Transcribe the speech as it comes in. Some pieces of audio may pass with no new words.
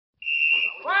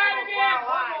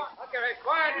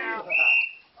quiet now.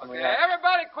 Okay,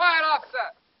 everybody quiet off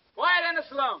set. Quiet in the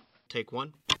saloon. Take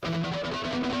one.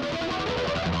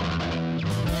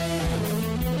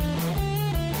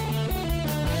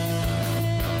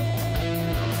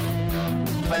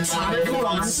 Atomic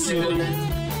Monsoon.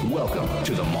 Welcome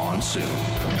to the Monsoon.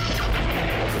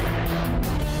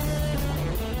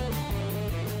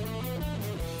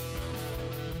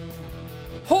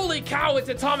 Holy cow, it's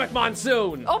Atomic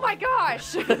Monsoon! Oh my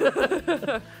gosh!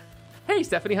 Hey,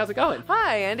 Stephanie, how's it going?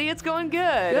 Hi, Andy. It's going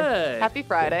good. Good. Happy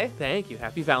Friday. Thank you.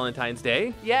 Happy Valentine's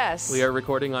Day. Yes. We are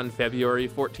recording on February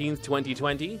 14th,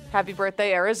 2020. Happy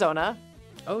birthday, Arizona.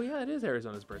 Oh, yeah, it is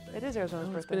Arizona's birthday. It is Arizona's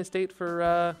It's birthday. been a state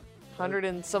for, 100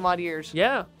 and some odd years.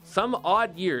 yeah, some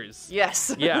odd years.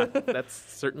 Yes. Yeah, that's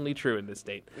certainly true in this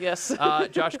state. Yes.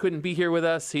 Josh couldn't be here with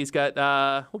us. He's got,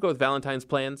 we'll go with Valentine's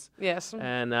plans. Yes.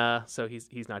 And so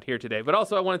he's not here today. But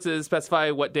also I wanted to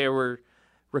specify what day we're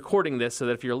recording this so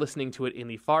that if you're listening to it in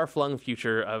the far-flung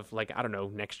future of, like, I don't know,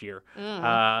 next year,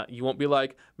 you won't be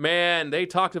like, man, they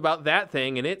talked about that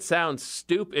thing and it sounds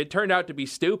stupid. It turned out to be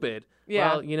stupid.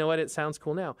 Yeah. Well, you know what? It sounds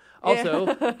cool now.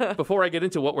 Also, before I get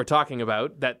into what we're talking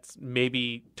about, that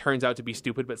maybe turns out to be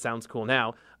stupid but sounds cool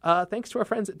now, thanks to our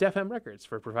friends at Def M Records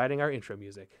for providing our intro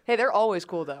music. Hey, they're always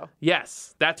cool, though.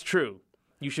 Yes, that's true.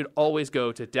 You should always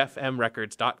go to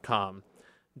defmrecords.com,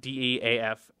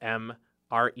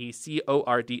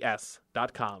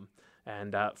 DEAFMRECORDS.com,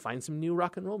 and find some new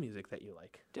rock and roll music that you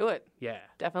like. Do it. Yeah.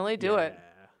 Definitely do it.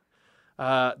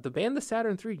 The band The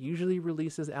Saturn III usually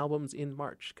releases albums in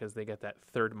March because they get that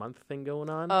third month thing going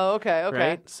on. Oh, okay.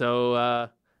 Right? So,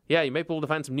 yeah, you might be able to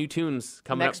find some new tunes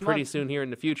coming Next up pretty month. soon here in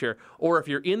the future. Or if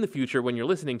you're in the future when you're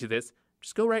listening to this,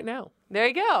 just go right now. There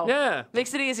you go. Yeah.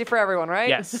 Makes it easy for everyone, right?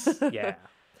 Yes. Yeah.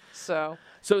 So,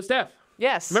 Steph,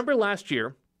 yes. remember last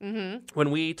year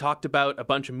when we talked about a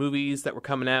bunch of movies that were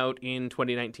coming out in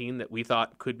 2019 that we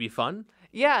thought could be fun?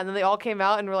 Yeah, and then they all came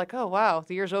out and we're like, oh, wow,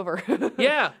 the year's over.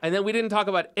 Yeah, and then we didn't talk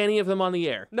about any of them on the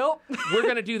air. Nope. We're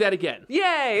going to do that again.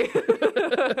 Yay!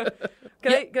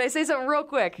 Can I say something real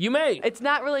quick? You may. It's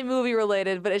not really movie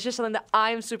related, but it's just something that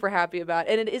I'm super happy about,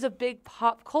 and it is a big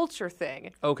pop culture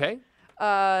thing. Okay.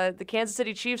 The Kansas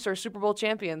City Chiefs are Super Bowl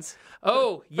champions.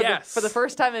 Oh, yes. For the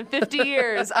first time in 50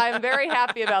 years. I'm very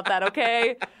happy about that,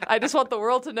 okay? I just want the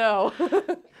world to know.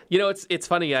 You know, it's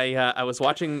funny. I was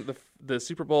watching the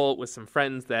Super Bowl with some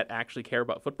friends that actually care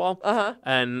about football,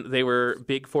 and they were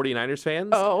big 49ers fans.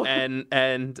 Oh.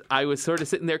 And I was sort of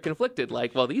sitting there conflicted,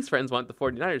 like, well, these friends want the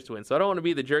 49ers to win, so I don't want to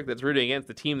be the jerk that's rooting against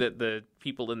the team that the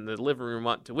people in the living room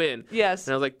want to win. Yes.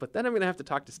 And I was like, but then I'm going to have to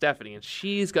talk to Stephanie, and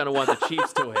she's going to want the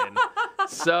Chiefs to win.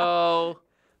 So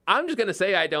I'm just going to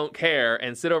say I don't care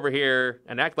and sit over here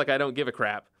and act like I don't give a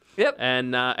crap. Yep.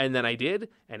 And then I did,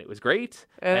 and it was great.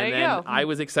 And there you then go. I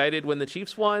was excited when the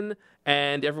Chiefs won,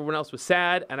 and everyone else was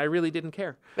sad, and I really didn't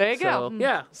care. There you So, go.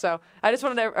 Yeah. So I just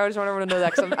want everyone to know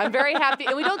that because I'm very happy.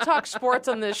 And we don't talk sports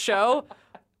on this show,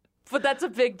 but that's a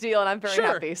big deal, and I'm very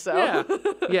happy. So Yeah.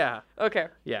 Yeah. Okay.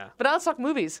 Yeah. But now let's talk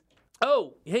movies.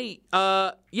 Oh, hey.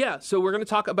 Yeah. So we're going to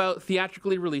talk about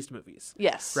theatrically released movies.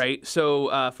 Yes. Right.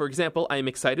 So, for example, I'm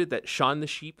excited that Shaun the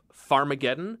Sheep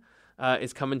Farmageddon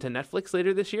is coming to Netflix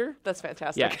later this year. That's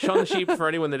fantastic. Yeah, Shaun the Sheep, for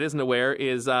anyone that isn't aware,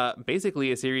 is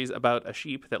basically a series about a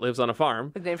sheep that lives on a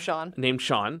farm. His name's Sean. Named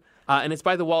Sean. And it's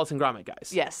by the Wallace and Gromit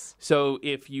guys. Yes. So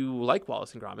if you like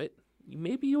Wallace and Gromit,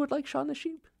 maybe you would like Shaun the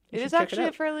Sheep. You It should is check actually a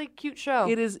out. fairly cute show.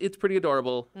 It is. It's pretty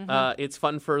adorable. It's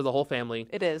fun for the whole family.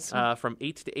 It is. From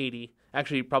 8 to 80.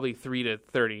 Actually, probably 3 to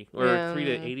 30. Or Yeah. 3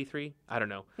 to 83. I don't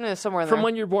know. Yeah, somewhere in From there.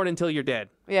 when you're born until you're dead.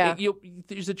 Yeah.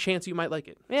 There's a chance you might like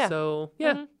it. Yeah. So,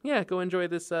 yeah, go enjoy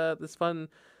this this fun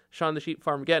Shaun the Sheep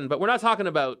Farm again. But we're not talking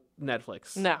about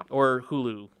Netflix. No. Or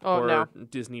Hulu. Oh, or no.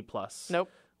 Disney Plus. Nope.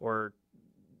 Or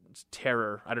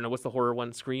Terror. I don't know. What's the horror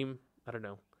one? Scream? I don't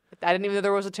know. I didn't even know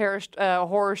there was a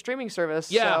horror streaming service.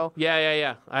 Yeah, So.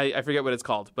 yeah. I forget what it's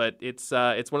called, but it's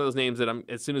one of those names that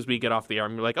as soon as we get off the air,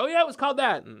 I'm like, oh yeah, it was called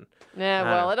that. And Yeah,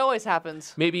 well, it always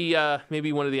happens. maybe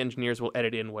one of the engineers will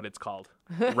edit in what it's called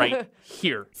right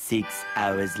here. 6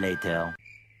 hours later.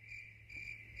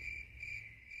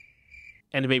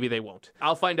 And maybe they won't.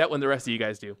 I'll find out when the rest of you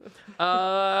guys do.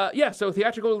 Yeah, so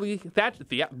theatrically... blah,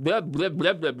 blah, blah,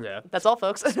 blah, blah. That's all,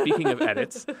 folks. Speaking of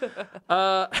edits.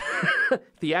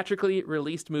 Theatrically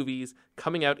released movies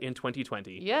coming out in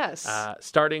 2020. Yes.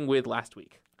 Starting with last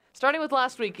week. Starting with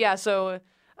last week, yeah. So,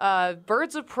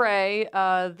 Birds of Prey,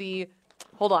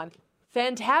 hold on.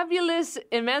 Fantabulous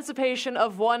Emancipation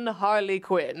of One Harley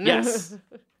Quinn. Yes.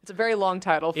 It's a very long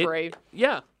title for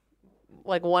Yeah.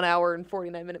 1 hour and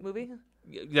 49-minute movie.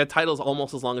 The title's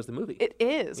almost as long as the movie. It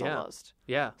is, Yeah. almost.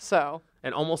 Yeah. So,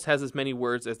 and almost has as many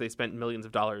words as they spent millions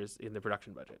of dollars in the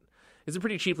production budget. It's a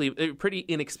pretty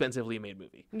inexpensively made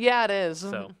movie. Yeah, it is.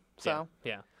 So.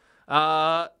 Yeah.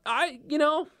 I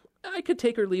could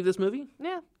take or leave this movie.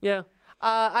 Yeah. Yeah.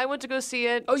 I went to go see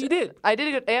it. Oh, you did? I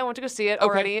did. I went to go see it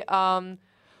already. I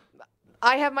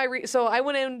have my so I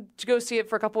went in to go see it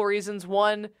for a couple of reasons.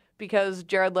 One, because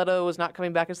Jared Leto was not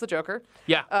coming back as the Joker.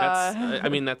 Yeah,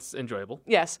 that's enjoyable.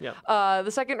 Yes. Yeah.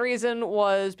 The second reason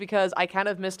was because I kind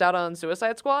of missed out on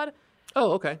Suicide Squad.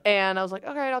 Oh, okay. And I was like,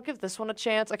 all right, I'll give this one a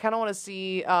chance. I kind of want to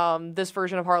see this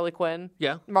version of Harley Quinn.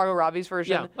 Yeah. Margot Robbie's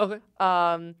version. Yeah, okay.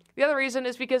 The other reason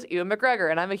is because Ewan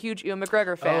McGregor, and I'm a huge Ewan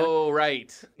McGregor fan. Oh,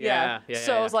 right. Yeah.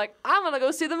 So I was like, I'm going to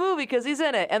go see the movie because he's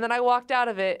in it. And then I walked out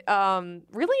of it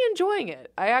really enjoying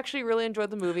it. I actually really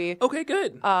enjoyed the movie. Okay,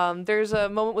 good. There's a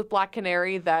moment with Black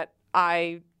Canary that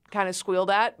I kind of squealed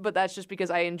at, but that's just because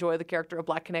I enjoy the character of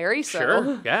Black Canary. So.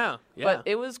 Sure. Yeah. But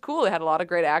it was cool. It had a lot of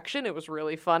great action. It was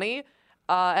really funny.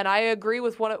 And I agree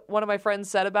with one of my friends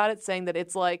said about it, saying that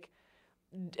it's like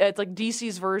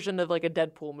DC's version of like a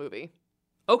Deadpool movie.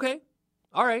 Okay.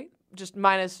 All right. Just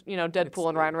minus, Deadpool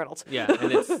and Ryan Reynolds. Yeah,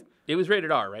 and it was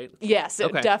rated R, right? Yes,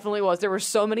 it definitely was. There were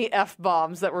so many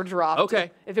F-bombs that were dropped.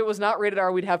 Okay. If it was not rated R,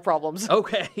 we'd have problems.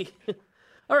 Okay.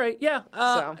 All right, yeah.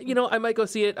 I might go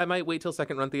see it. I might wait till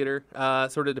second run theater.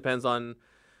 Sort of depends on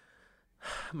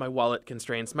my wallet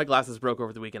constraints. My glasses broke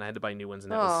over the weekend. I had to buy new ones,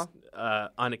 and it was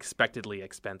unexpectedly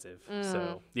expensive.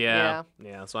 So yeah.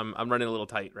 So I'm running a little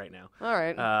tight right now. All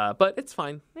right, but it's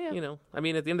fine. Yeah. At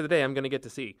the end of the day, I'm going to get to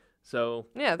see. So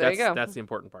yeah, there you go. That's the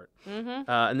important part. Mm-hmm.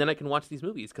 And then I can watch these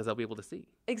movies because I'll be able to see.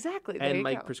 Exactly. There and you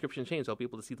my go. prescription changed. I'll be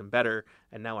able to see them better.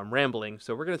 And now I'm rambling.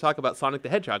 So we're going to talk about Sonic the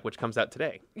Hedgehog, which comes out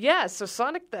today. Yeah. So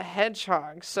Sonic the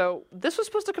Hedgehog. So this was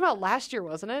supposed to come out last year,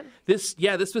 wasn't it? This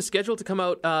was scheduled to come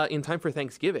out in time for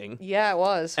Thanksgiving. Yeah, it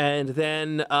was. And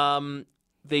then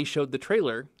they showed the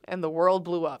trailer. And the world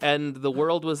blew up. And the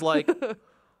world was like,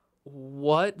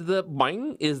 what the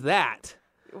boing is that?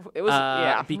 It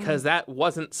was, because that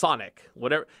wasn't Sonic.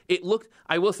 Whatever it looked,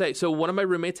 I will say. So one of my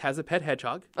roommates has a pet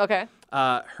hedgehog. Okay.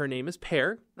 Her name is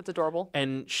Pear. That's adorable.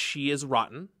 And she is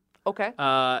rotten. Okay.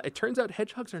 It turns out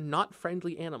hedgehogs are not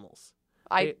friendly animals.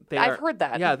 I've heard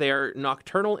that. Yeah, they are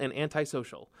nocturnal and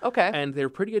antisocial. Okay. And they're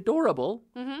pretty adorable,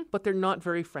 but they're not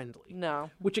very friendly. No.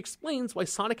 Which explains why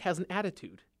Sonic has an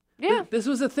attitude. Yeah. This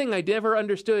was a thing I never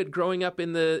understood growing up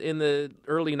in the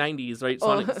early 90s, right?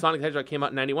 Sonic the Hedgehog came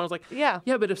out in 91. I was like, yeah,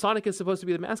 but if Sonic is supposed to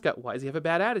be the mascot, why does he have a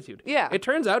bad attitude? Yeah. It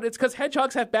turns out it's because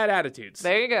hedgehogs have bad attitudes.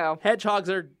 There you go. Hedgehogs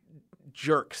are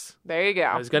jerks. There you go.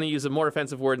 I was going to use a more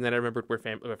offensive word, and then I remembered we're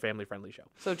a family-friendly show.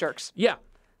 So jerks. Yeah.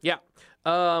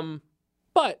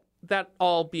 But that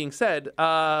all being said,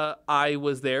 I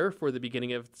was there for the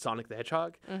beginning of Sonic the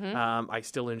Hedgehog. Mm-hmm. I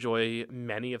still enjoy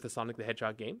many of the Sonic the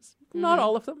Hedgehog games. Mm-hmm. Not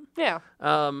all of them. Yeah.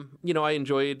 I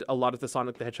enjoyed a lot of the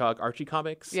Sonic the Hedgehog Archie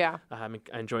comics. Yeah. I'm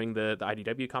enjoying the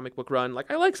IDW comic book run.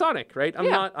 Like, I like Sonic, right?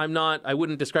 I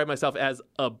wouldn't describe myself as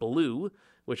a blue,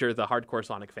 which are the hardcore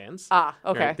Sonic fans. Ah,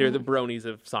 okay. Right? They're the bronies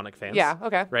of Sonic fans. Yeah,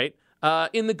 okay. Right?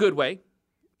 In the good way.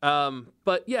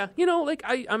 But yeah,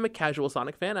 I'm a casual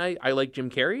Sonic fan. I like Jim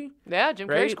Carrey. Yeah, Jim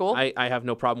right? Carrey's cool. I have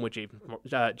no problem with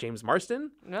James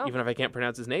Marsden, no. Even if I can't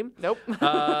pronounce his name. Nope.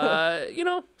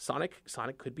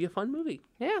 Sonic could be a fun movie.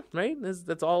 Yeah. Right?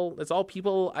 That's all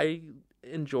people I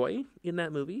enjoy in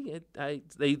that movie.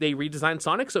 They redesigned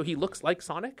Sonic so he looks like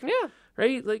Sonic. Yeah.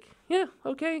 Right? Like, yeah,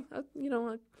 okay.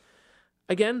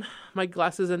 Again, my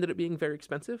glasses ended up being very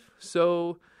expensive,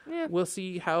 so we'll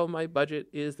see how my budget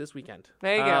is this weekend.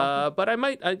 There you go. But I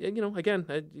might,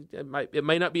 it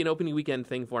might not be an opening weekend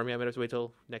thing for me. I might have to wait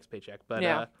till next paycheck.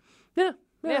 But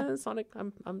Sonic,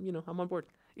 I'm on board.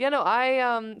 Yeah, no,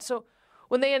 so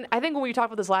I think when we talked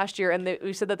about this last year and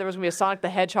we said that there was going to be a Sonic the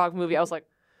Hedgehog movie, I was like,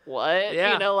 what?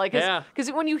 Yeah.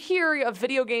 Because when you hear a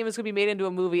video game is going to be made into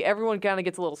a movie, everyone kind of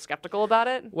gets a little skeptical about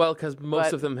it. Well, because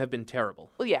most of them have been terrible.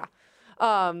 Well, yeah.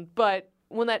 But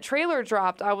when that trailer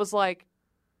dropped, I was like,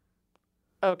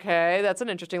 okay, that's an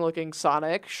interesting looking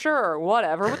Sonic. Sure,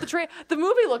 whatever. But the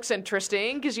movie looks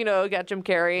interesting because, you got Jim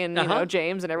Carrey and,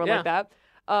 James and everyone like that.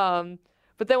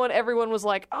 But then when everyone was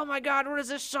like, oh my God, what is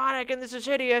this Sonic? And this is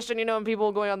hideous. And, and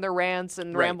people going on their rants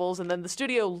and rambles. And then the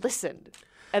studio listened.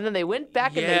 And then they went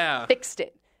back and they fixed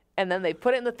it. And then they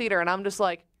put it in the theater. And I'm just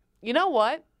like, you know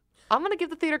what? I'm going to give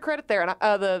the theater credit there, and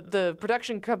the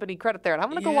production company credit there, and I'm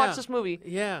going to go watch this movie.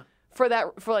 Yeah. For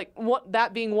that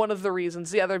being one of the reasons,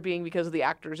 the other being because of the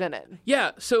actors in it.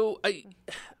 Yeah. So I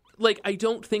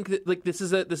don't think that this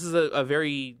is a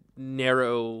very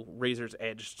narrow, razor's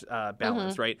edged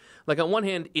balance, right? Like on one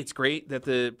hand, it's great that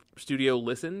the studio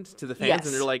listened to the fans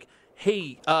and they're like,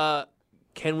 hey,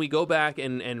 can we go back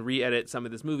and re-edit some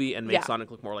of this movie and make Yeah.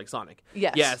 Sonic look more like Sonic?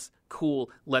 Yes. Yes, cool.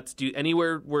 Let's do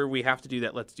anywhere where we have to do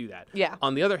that, let's do that. Yeah.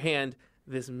 On the other hand,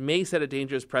 this may set a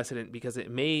dangerous precedent because it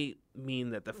may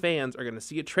mean that the fans are going to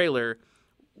see a trailer,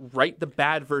 write the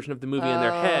bad version of the movie in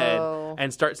their head,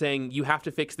 and start saying, you have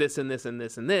to fix this and this and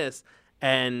this and this.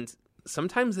 And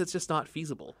sometimes it's just not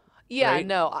feasible. Yeah, right?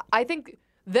 no. I think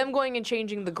them going and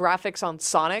changing the graphics on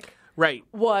Sonic Right.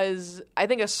 was, I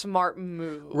think, a smart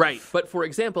move. Right. But for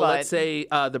example, But- let's say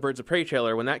the Birds of Prey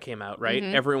trailer, when that came out, right?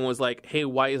 Everyone was like, hey,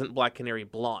 why isn't Black Canary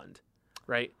blonde?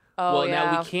 Right? Oh, well, now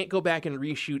yeah. we can't go back and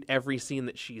reshoot every scene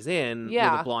that she's in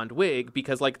Yeah. with a blonde wig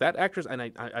because, like, that actress, and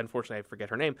I unfortunately I forget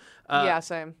her name. Yeah,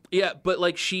 same. Yeah, but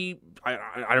like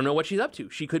I don't know what she's up to.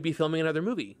 She could be filming another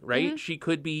movie, right? Mm-hmm. She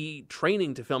could be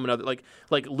training to film another, like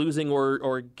losing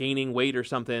or gaining weight or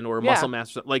something, or muscle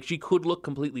mass. Like she could look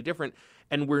completely different,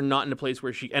 and we're not in a place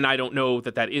where she. And I don't know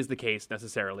that is the case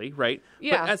necessarily, right?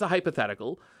 Yeah. But as a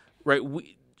hypothetical, right?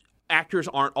 Actors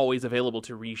aren't always available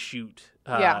to reshoot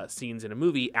scenes in a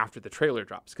movie after the trailer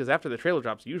drops, because after the trailer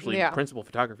drops, usually principal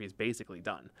photography is basically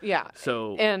done. Yeah.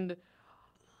 So and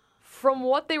from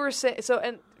what they were saying,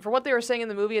 from what they were saying in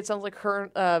the movie, it sounds like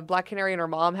her Black Canary and her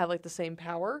mom had like the same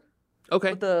power.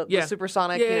 okay, With the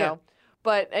supersonic, you know.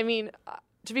 But I mean,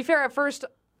 to be fair, at first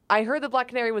I heard that Black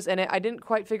Canary was in it. I didn't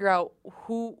quite figure out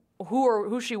who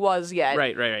she was yet.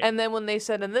 Right. And then when they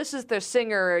said, and this is their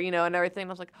singer, you know, and everything, I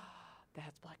was like,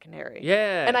 that's Black Canary.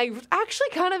 Yeah. And I actually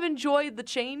kind of enjoyed the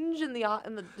change in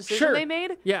the decision they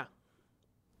made. Yeah.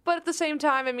 But at the same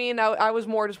time, I mean, I was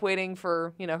more just waiting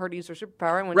for, you know, her to use her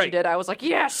superpower. And when she did, I was like,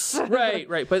 yes! Right.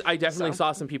 But I definitely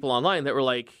saw some people online that were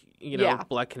like, you know, Yeah.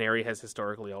 Black Canary has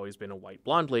historically always been a white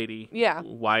blonde lady. Yeah.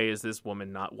 Why is this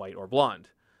woman not white or blonde?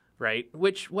 Right?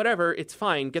 Which, whatever, it's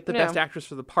fine. Get the Yeah. best actress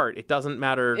for the part. It doesn't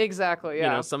matter. Exactly, yeah.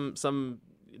 You know, some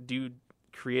dude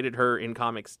created her in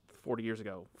comics 40 years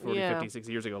ago, 40, 50,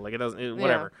 60 years ago. Like, it doesn't,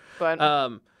 whatever.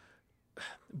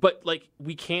 But, like,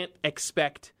 we can't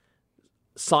expect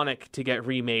Sonic to get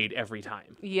remade every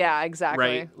time. Yeah, exactly.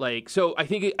 Right? Like, so I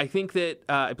think that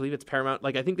I believe it's Paramount.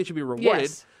 Like, I think they should be rewarded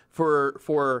Yes.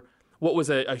 for what was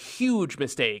a huge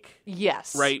mistake.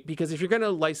 Yes. Right? Because if you're going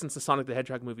to license a Sonic the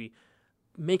Hedgehog movie,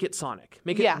 make it Sonic.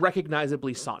 Make it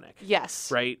recognizably Sonic.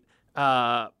 Yes. Right?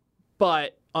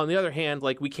 But on the other hand,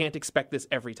 like, we can't expect this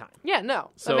every time. Yeah,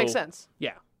 no. So, that makes sense.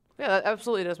 Yeah. Yeah, that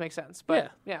absolutely does make sense.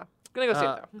 But, yeah. Gonna go see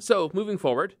it, though. So, moving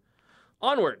forward,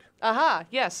 Onward. Aha,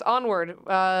 yes, Onward.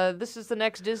 This is the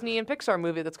next Disney and Pixar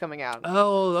movie that's coming out.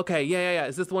 Oh, okay. Yeah.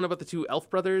 Is this the one about the two elf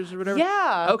brothers or whatever?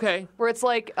 Yeah. Okay. Where it's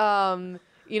like,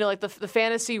 you know, like the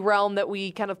fantasy realm that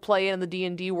we kind of play in the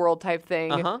D&D world type thing.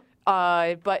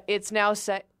 But it's now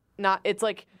set, it's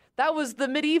like, that was the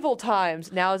medieval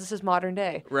times. Now this is modern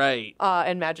day. Right.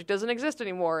 And magic doesn't exist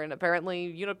anymore. And apparently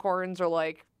unicorns are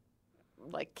like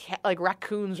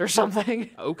raccoons or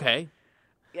something. Okay.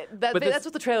 That's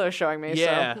what the trailer is showing me.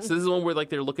 Yeah. So. So this is the one where like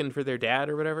they're looking for their dad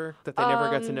or whatever that they never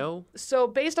got to know. So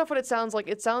based off what it sounds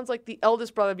like the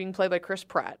eldest brother being played by Chris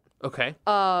Pratt. Okay.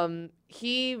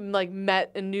 He like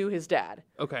met and knew his dad.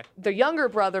 Okay. The younger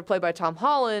brother, played by Tom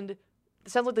Holland,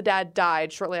 it sounds like the dad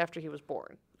died shortly after he was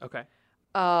born. Okay.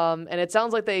 And it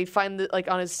sounds like they find that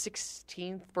like on his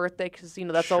 16th birthday, because you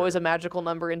know that's always a magical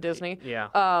number in Disney.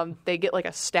 Yeah. They get like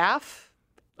a staff,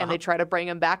 and they try to bring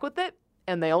him back with it,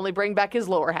 and they only bring back his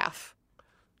lower half.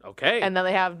 Okay. And then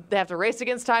they have to race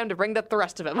against time to bring back the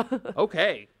rest of him.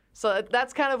 Okay. So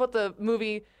that's kind of what the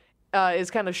movie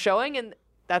is kind of showing, and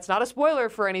that's not a spoiler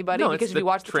for anybody No, because it's if you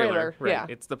watch the trailer, right. yeah,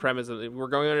 It's the premise of we're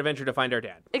going on an adventure to find our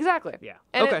dad. exactly. Yeah.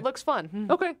 And Okay. it looks fun.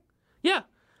 Okay. Yeah.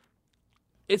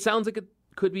 It sounds like it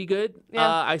could be good. Yeah.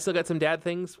 I still got some dad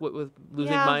things with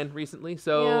losing Yeah. mine recently,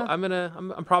 so Yeah.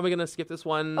 I'm probably gonna skip this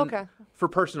one. Okay. For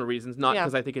personal reasons, not Yeah.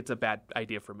 because I think it's a bad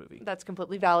idea for a movie. That's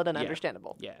completely valid and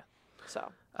understandable. Yeah. So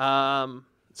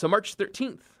So March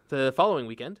 13th, the following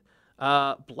weekend,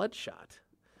 Bloodshot.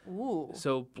 ooh,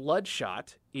 So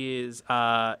Bloodshot is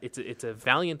it's a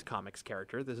Valiant Comics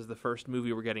character. This is the first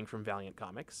movie we're getting from Valiant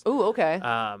Comics. ooh, okay.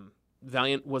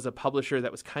 Valiant was a publisher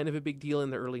that was kind of a big deal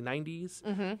in the early 90s,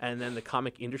 Mm-hmm. and then the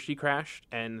comic industry crashed,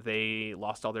 and they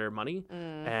lost all their money,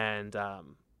 and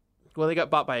they got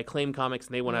bought by Acclaim Comics,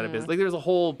 and they went out of business. Like, there was a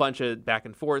whole bunch of back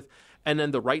and forth, and then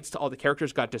the rights to all the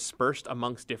characters got dispersed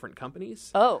amongst different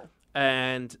companies. Oh,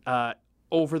 And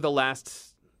over the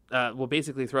last,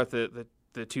 basically throughout the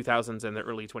 2000s and the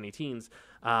early 2010s,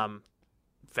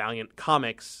 Valiant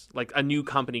Comics, like a new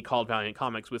company called Valiant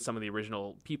Comics with some of the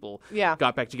original people,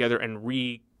 got back together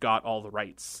and got all the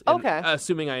rights. Okay.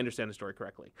 Assuming I understand the story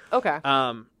correctly. Okay.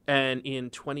 And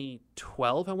in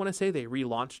 2012, I want to say, they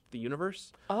relaunched the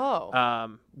universe.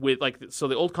 Oh. With so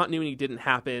the old continuity didn't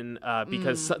happen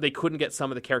because they couldn't get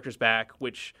some of the characters back,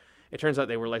 which it turns out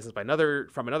they were licensed by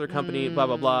from another company, blah,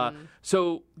 blah, blah.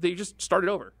 So they just started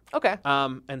over. Okay.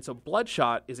 And so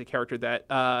Bloodshot is a character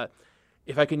that,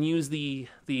 if I can use the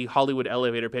Hollywood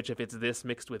elevator pitch, if it's this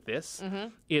mixed with this,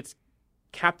 it's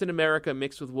Captain America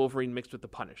mixed with Wolverine mixed with the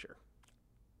Punisher.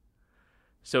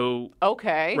 So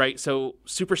okay, right. So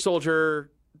super soldier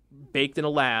baked in a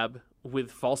lab with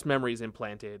false memories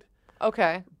implanted.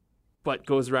 Okay, but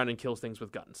goes around and kills things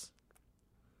with guns.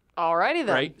 Alrighty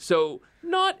then. Right. So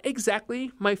not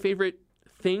exactly my favorite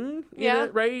thing.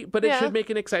 Right. But it should make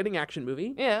an exciting action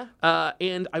movie. Yeah.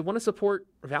 And I want to support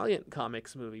Valiant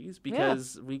Comics movies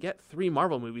because we get 3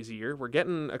 Marvel movies a year. We're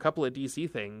getting a couple of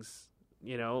DC things.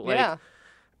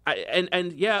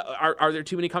 Are there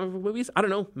too many comic book movies? I don't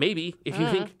know. Maybe. If you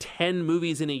think 10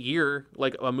 movies in a year,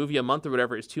 like a movie a month or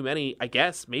whatever, is too many, I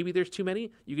guess maybe there's too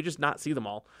many. You could just not see them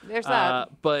all. There's that.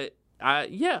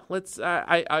 Let's.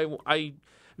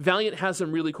 Valiant has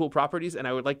some really cool properties, and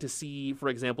I would like to see, for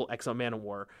example, X-O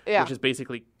Manowar, which is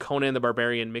basically Conan the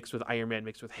Barbarian mixed with Iron Man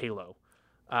mixed with Halo.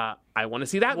 I want to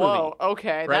see that movie. Whoa,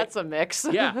 okay, right? That's a mix.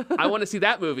 Yeah, I want to see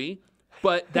that movie,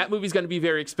 but that movie's going to be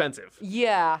very expensive.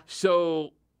 Yeah.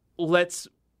 So let's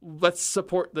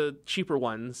support the cheaper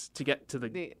ones to get to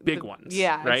the big ones.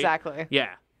 Yeah, right? exactly.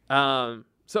 Yeah. Cool.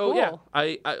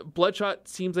 I Bloodshot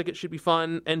seems like it should be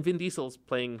fun, and Vin Diesel's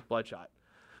playing Bloodshot.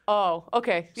 Oh,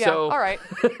 okay. Yeah. So, all right.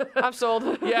 I'm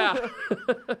sold. Yeah.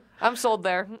 I'm sold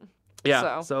there.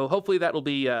 Yeah. So hopefully that'll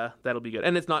be good,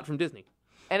 and it's not from Disney.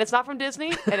 And it's not from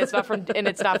Disney, and it's not from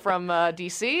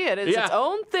DC. It is its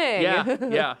own thing.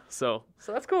 Yeah. So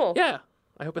that's cool. Yeah.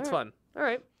 I hope it's fun. All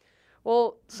right.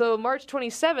 Well, so March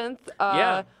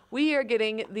 27th, we are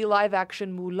getting the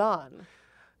live-action Mulan.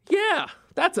 Yeah,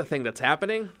 that's a thing that's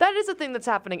happening. That is a thing that's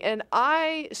happening, and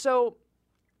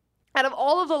out of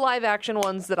all of the live-action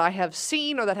ones that I have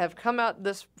seen or that have come out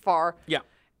this far,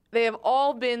 they have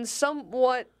all been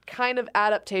somewhat kind of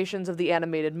adaptations of the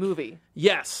animated movie.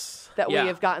 Yes. That we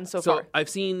have gotten so far. So I've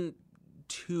seen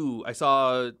 2. I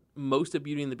saw most of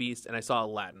Beauty and the Beast, and I saw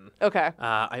Aladdin. Okay.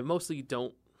 I mostly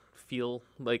don't feel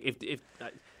like if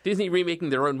Disney remaking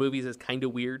their own movies is kind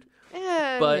of weird.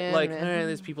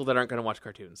 There's people that aren't going to watch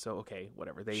cartoons, so okay,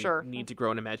 whatever. They need to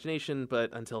grow an imagination,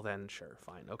 but until then, sure,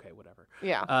 fine, okay, whatever.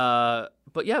 Yeah.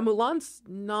 But yeah, Mulan's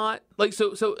not like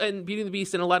so. And Beauty and the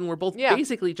Beast and Aladdin were both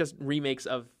basically just remakes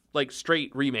of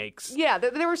straight remakes. Yeah,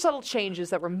 there were subtle changes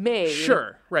that were made.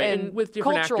 Sure, right, and with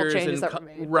different cultural actors changes and that were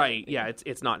made. Right, yeah,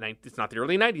 it's not the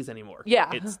early 90s anymore.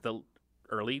 Yeah, it's the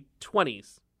early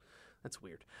 20s. That's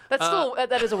weird. That's still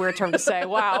that is a weird term to say.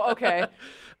 Wow. Okay.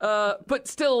 But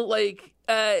still,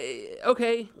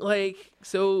 okay,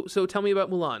 so tell me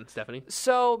about Mulan, Stephanie.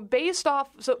 So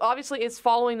obviously it's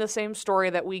following the same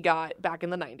story that we got back in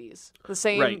the 90s. The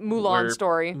same Mulan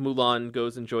story. Mulan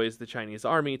goes and joins the Chinese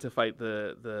army to fight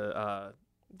the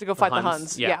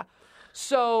Huns. Yeah.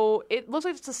 So it looks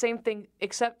like it's the same thing,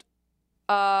 except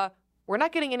we're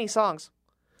not getting any songs.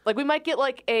 Like we might get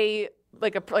a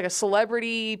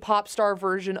celebrity pop star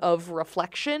version of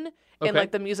Reflection.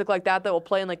 And the music like that will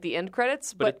play in the end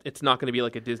credits, but it's not going to be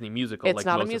like a Disney musical. It's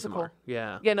not a musical.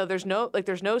 Yeah. Yeah. No, there's no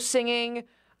singing.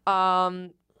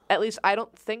 At least I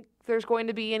don't think there's going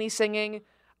to be any singing.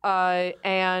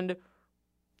 And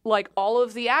all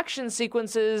of the action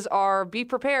sequences be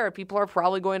prepared. People are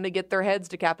probably going to get their heads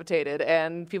decapitated,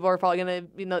 and people are probably going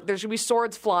to there's going to be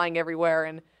swords flying everywhere,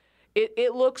 and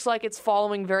it looks like it's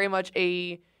following very much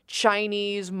a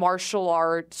Chinese martial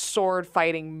art sword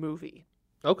fighting movie.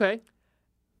 Okay.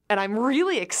 And I'm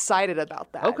really excited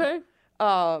about that. Okay.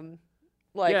 I'm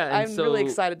really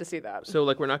excited to see that. So,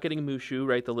 we're not getting Mushu,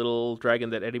 right? The little dragon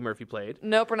that Eddie Murphy played.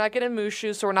 Nope, we're not getting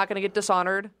Mushu, so we're not going to get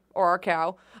Dishonored or our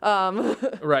cow.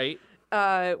 Right.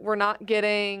 We're not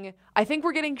getting... I think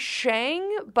we're getting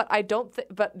Shang, but I don't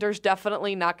but there's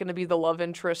definitely not going to be the love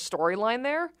interest storyline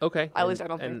there. Okay. At least I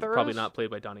don't think there is. Probably not played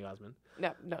by Donny Osmond.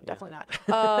 No, definitely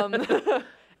not.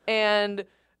 And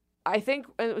I think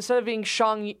instead of being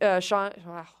Sean...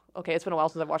 okay, it's been a while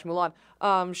since I've watched Mulan.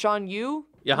 Shan Yu,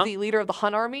 the leader of the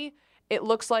Hun army, it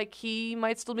looks like he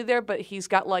might still be there, but he's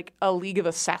got a league of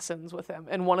assassins with him,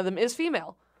 and one of them is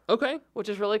female. Okay. Which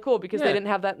is really cool because they didn't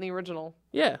have that in the original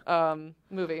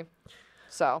movie.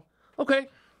 So. Okay.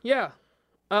 Yeah.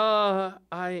 As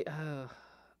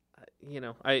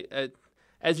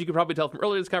you can probably tell from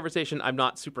earlier this conversation, I'm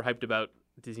not super hyped about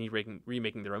Disney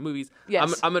remaking their own movies.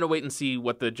 Yes. I'm going to wait and see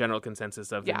what the general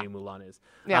consensus of the new Mulan is.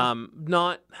 Yeah.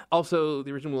 Also,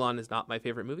 the original Mulan is not my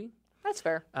favorite movie. That's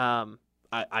fair.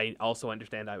 I also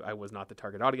understand I was not the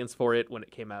target audience for it when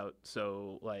it came out.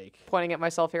 So, like... Pointing at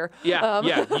myself here. Yeah,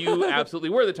 you absolutely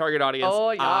were the target audience.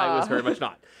 Oh, yeah. I was very much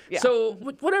not. Yeah. So,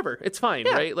 whatever. It's fine,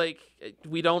 right? Like,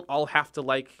 we don't all have to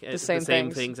like the same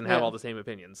things and have all the same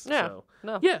opinions. Yeah. So,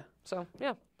 No. Yeah. So,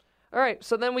 yeah. All right.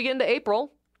 So then we get into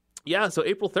April. Yeah, so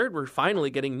April 3rd, we're finally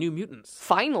getting New Mutants.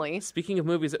 Finally. Speaking of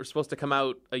movies that were supposed to come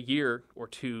out a year or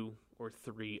 2 or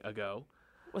 3 ago.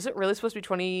 Was it really supposed to be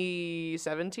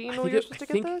 2017 when we were supposed to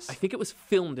get this? I think it was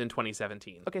filmed in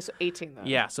 2017. Okay, so 18 then.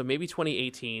 Yeah, so maybe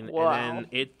 2018. Wow. And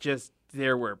then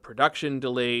there were production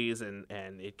delays and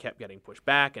it kept getting pushed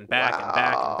back and back and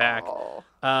back and back.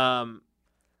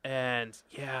 And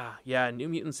yeah, New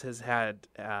Mutants has had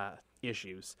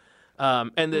issues.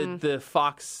 And the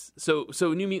Fox, so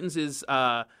New Mutants is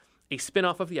a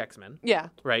spin-off of the X-Men. Yeah.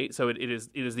 Right? So it is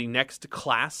the next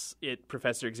class at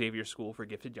Professor Xavier's School for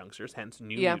Gifted Youngsters, hence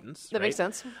New Mutants. That makes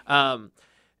sense.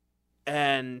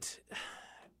 And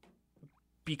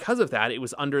because of that, it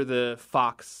was under the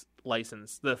Fox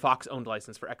license, the Fox-owned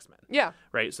license for X-Men. Yeah.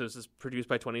 Right? So this is produced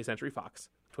by 21st Century Fox.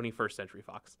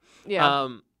 Yeah.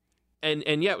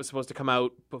 And yeah, it was supposed to come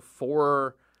out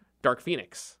before Dark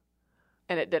Phoenix.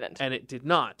 And it didn't. And it did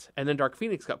not. And then Dark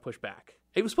Phoenix got pushed back.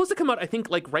 It was supposed to come out, I think,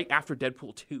 like right after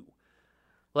Deadpool 2.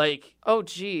 Like, oh,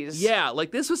 geez. Yeah,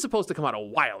 like this was supposed to come out a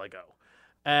while ago.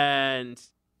 And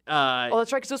oh,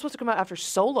 that's right, because it was supposed to come out after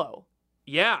Solo.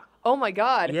 Yeah. Oh my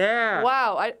God. Yeah.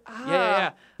 Wow.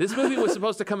 Yeah. This movie was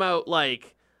supposed to come out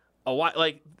like a while,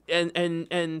 like,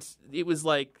 and it was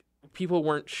like people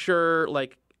weren't sure,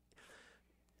 like.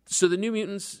 So the New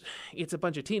Mutants, it's a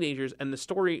bunch of teenagers, and the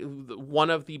story, one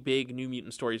of the big New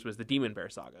Mutant stories was the Demon Bear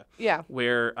saga. Yeah.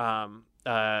 Where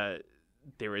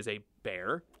there is a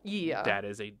bear. Yeah. That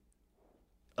is a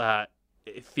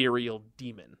ethereal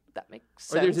demon. That makes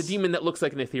sense. Or there's a demon that looks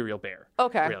like an ethereal bear.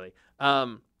 Okay. Really.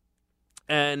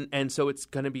 And so it's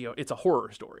going to be it's a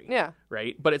horror story. Yeah.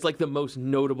 Right? But it's like the most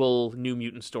notable New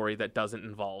Mutant story that doesn't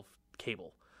involve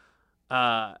Cable.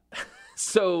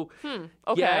 So,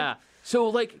 okay. Yeah. So,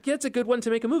 like, it's a good one to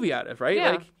make a movie out of, right?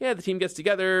 Yeah. Like, yeah, the team gets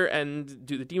together and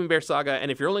do the Demon Bear saga, and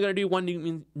if you're only going to do one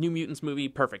New Mutants movie,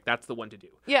 perfect. That's the one to do.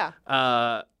 Yeah.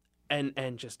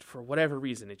 And just for whatever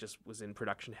reason, it just was in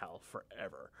production hell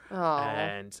forever. Oh.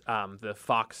 And the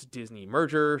Fox-Disney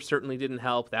merger certainly didn't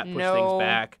help. That pushed things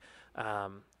back.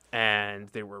 And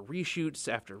there were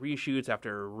reshoots after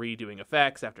redoing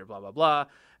effects, after blah, blah, blah.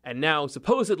 And now,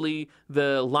 supposedly,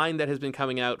 the line that has been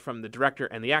coming out from the director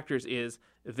and the actors is,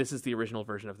 this is the original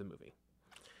version of the movie.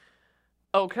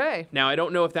 Okay. Now, I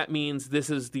don't know if that means this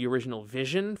is the original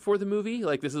vision for the movie.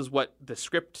 Like, this is what the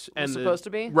script and supposed to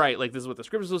be? Right. Like, this is what the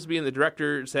script was supposed to be, and the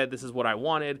director said, this is what I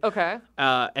wanted. Okay.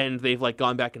 And they've, like,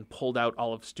 gone back and pulled out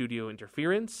all of studio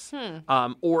interference.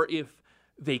 Or if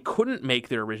they couldn't make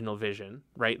their original vision,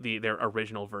 right, their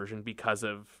original version because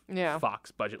of Fox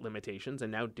budget limitations,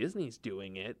 and now Disney's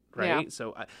doing it, right? Yeah.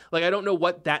 So, I don't know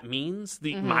what that means,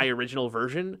 my original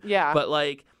version. Yeah. But,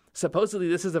 like, supposedly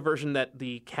this is a version that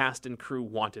the cast and crew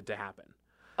wanted to happen.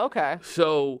 Okay.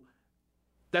 So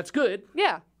that's good.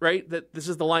 Yeah. Right? That this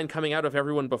is the line coming out of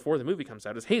everyone before the movie comes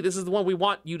out is, hey, this is the one we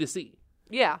want you to see.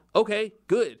 Yeah. Okay,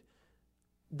 good.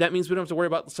 That means we don't have to worry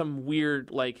about some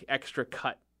weird, like, extra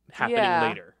cut happening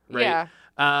later, right?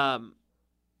 Yeah.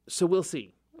 So we'll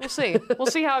see. We'll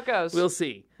see how it goes. We'll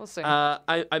see.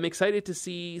 I'm excited to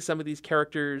see some of these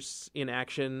characters in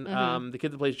action. The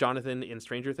kid that plays Jonathan in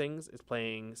Stranger Things is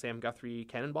playing Sam Guthrie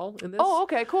Cannonball in this. Oh,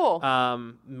 okay, cool.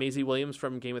 Maisie Williams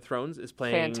from Game of Thrones is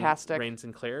playing Rain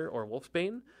Sinclair or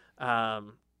Wolfsbane.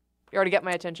 You already get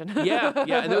my attention. yeah,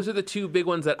 and those are the two big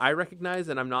ones that I recognize,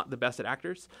 and I'm not the best at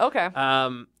actors. Okay.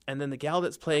 And then the gal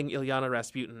that's playing Ilyana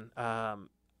Rasputin,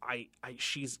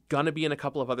 she's gonna be in a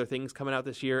couple of other things coming out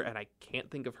this year, and I can't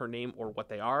think of her name or what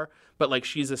they are, but like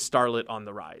she's a starlet on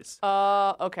the rise.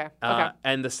 Okay.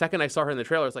 And the second I saw her in the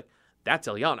trailer, I was like, that's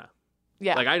Ilyana.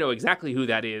 Yeah. Like I know exactly who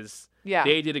that is. Yeah.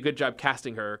 They did a good job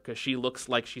casting her because she looks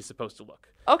like she's supposed to look.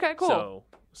 Okay, cool.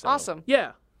 So awesome.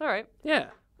 Yeah. All right. Yeah.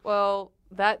 Well,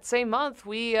 that same month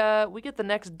we get the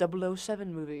next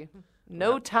 007 movie.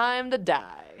 No Time to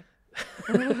Die.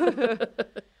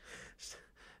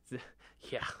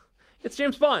 Yeah. It's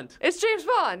James Bond. It's James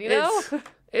Bond, you know?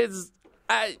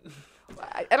 I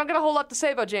don't got a whole lot to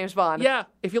say about James Bond. Yeah.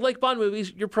 If you like Bond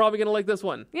movies, you're probably going to like this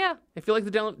one. Yeah. If you like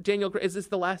the Daniel Craig, is this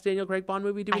the last Daniel Craig Bond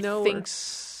movie? Do we know? I think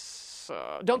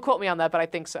so. Don't quote me on that, but I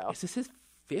think so. Is this his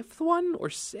 5th one or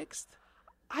 6th?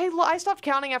 I stopped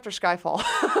counting after Skyfall.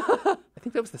 I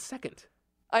think that was the 2nd.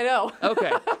 I know.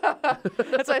 Okay.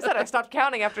 That's why I said I stopped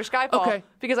counting after Skyfall. Okay.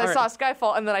 Because I saw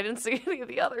Skyfall and then I didn't see any of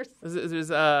the others. There's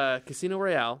Casino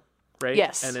Royale, right?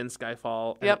 Yes. And then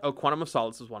Skyfall. Yep. And, Quantum of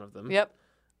Solace was one of them. Yep.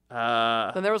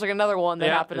 Then there was like another one that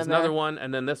happened there's in there. another one,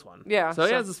 and then this one. Yeah, So,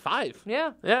 so- this is 5.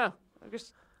 Yeah. Yeah.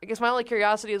 I guess my only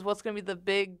curiosity is what's going to be the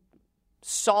big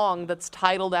song that's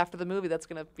titled after the movie that's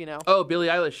going to, Oh, Billie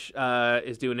Eilish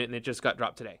is doing it, and it just got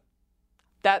dropped today.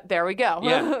 There we go.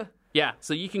 Yeah. Yeah,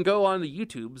 so you can go on the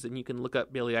YouTubes and you can look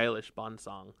up Billie Eilish Bond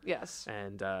song. Yes.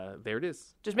 And there it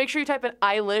is. Just make sure you type in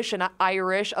Eilish and not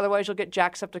Irish, otherwise you'll get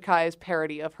Jacksepticeye's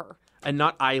parody of her. And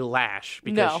not eyelash,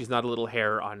 because No. she's not a little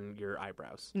hair on your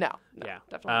eyebrows. No, Yeah.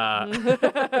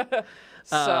 definitely.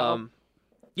 So,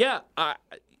 Yeah,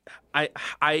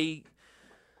 I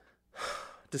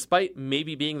despite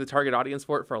maybe being the target audience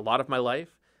for it for a lot of my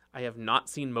life, I have not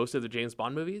seen most of the James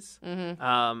Bond movies.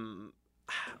 Mm-hmm.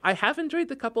 I have enjoyed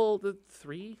the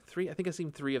three. I think I've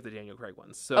seen 3 of the Daniel Craig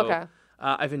ones. So Okay.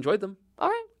 I've enjoyed them. all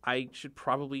right. I should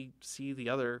probably see the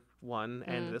other one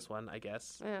and this one, I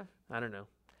guess. Yeah. I don't know.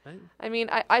 I mean,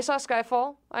 I saw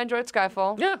Skyfall. I enjoyed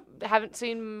Skyfall. Yeah. Haven't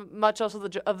seen much else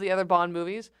of the other Bond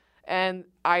movies. And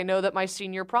I know that my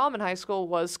senior prom in high school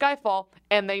was Skyfall,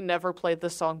 and they never played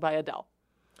this song by Adele.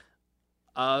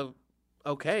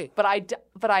 Okay. But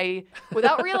I,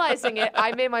 without realizing it,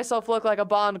 I made myself look like a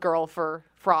Bond girl for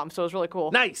prom, so it was really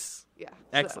cool. Nice. Yeah. So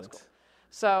that was Excellent. cool.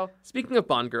 So Speaking of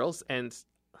Bond girls, and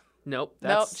nope,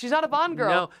 that's she's not a Bond girl.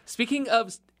 No. Speaking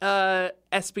of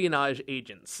espionage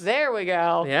agents. There we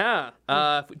go. Yeah.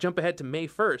 If we jump ahead to May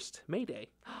 1st, May Day,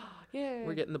 Yay.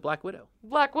 we're getting the Black Widow.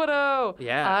 Black Widow.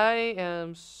 Yeah. I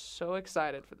am so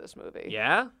excited for this movie.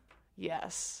 Yeah?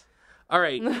 Yes. All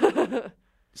right.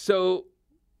 So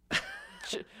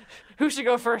Who should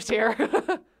go first here?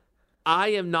 I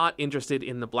am not interested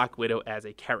in the Black Widow as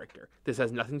a character. This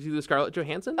has nothing to do with Scarlett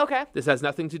Johansson. Okay. This has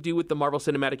nothing to do with the Marvel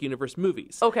Cinematic Universe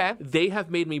movies. Okay. They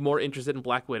have made me more interested in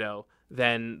Black Widow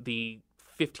than the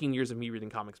 15 years of me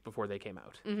reading comics before they came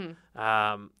out.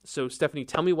 Mm-hmm. So, Stephanie,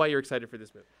 tell me why you're excited for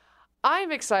this movie.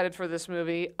 I'm excited for this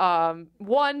movie.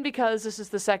 One, because this is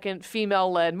the second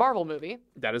female-led Marvel movie.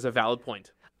 That is a valid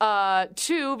point.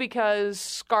 2, because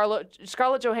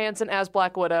Scarlett Johansson as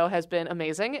Black Widow has been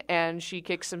amazing, and she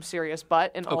kicks some serious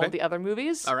butt in all of the other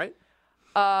movies. All right.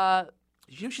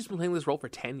 Did you know she's been playing this role for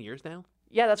 10 years now?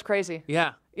 Yeah, that's crazy.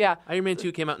 Yeah. Yeah. Iron Man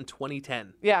 2 came out in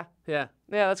 2010. Yeah. Yeah.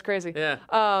 Yeah, that's crazy. Yeah.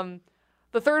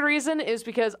 The third reason is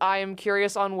because I am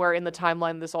curious on where in the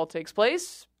timeline this all takes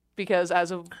place. Because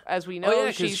as we know,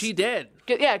 because she did.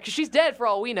 Yeah, because she's dead for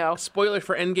all we know. Spoiler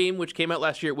for Endgame, which came out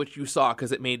last year, which you saw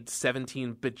because it made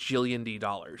 $17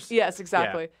 bajillion. Yes,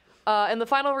 exactly. And the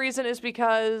final reason is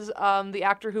because the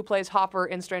actor who plays Hopper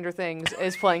in Stranger Things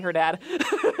is playing her dad.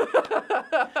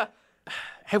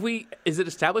 Is it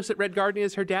established that Red Guardian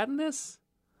is her dad in this?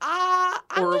 Or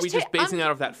are we just basing it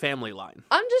out of that family line?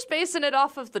 I'm just basing it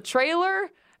off of the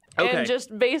trailer. Okay. And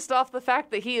just based off the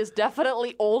fact that he is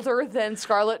definitely older than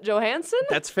Scarlett Johansson.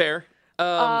 That's fair.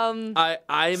 I'm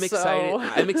excited. so-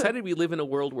 I'm excited we live in a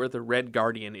world where the Red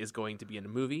Guardian is going to be in a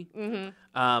movie.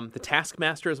 Mm-hmm. The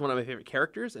Taskmaster is one of my favorite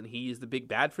characters, and he is the big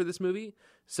bad for this movie.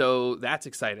 So that's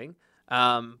exciting.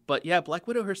 But yeah, Black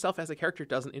Widow herself as a character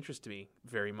doesn't interest me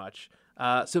very much.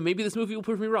 So maybe this movie will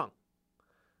prove me wrong.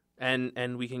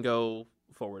 And we can go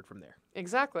forward from there.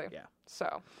 Exactly. Yeah.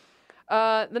 So,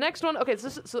 the next one, okay,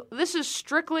 so this is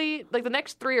strictly, like, the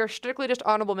next 3 are strictly just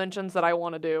honorable mentions that I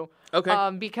want to do.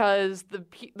 Okay. Because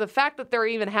the fact that they're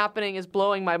even happening is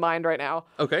blowing my mind right now.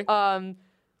 Okay.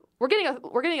 We're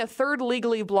getting a third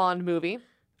Legally Blonde movie.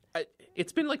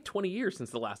 It's been like 20 years since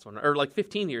the last one, or like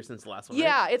 15 years since the last one.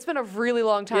 Yeah, right? it's been a really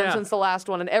long time Yeah. since the last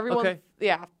one, and everyone,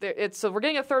 Okay. so we're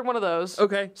getting a third one of those.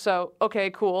 Okay. So, okay,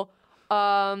 cool.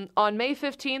 On May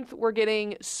 15th, we're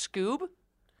getting Scoob.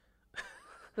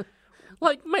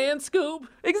 Like Man Scoob.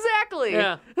 Exactly.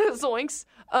 Yeah. Zoinks.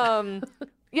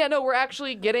 Yeah, no, we're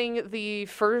actually getting the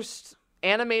first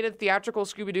animated theatrical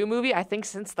Scooby-Doo movie, I think,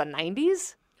 since the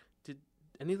 90s. Did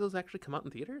any of those actually come out in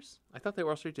theaters? I thought they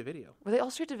were all straight to video. Were they all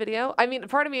straight to video? I mean,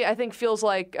 part of me, I think, feels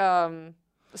like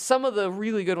some of the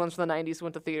really good ones from the 90s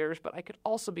went to theaters, but I could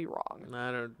also be wrong.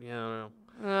 I don't know.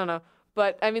 I don't know.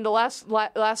 But, I mean, the last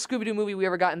Scooby-Doo movie we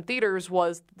ever got in theaters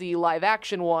was the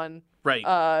live-action one. Right.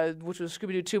 Which was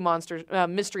Scooby-Doo 2 Monsters,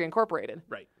 Mystery Incorporated.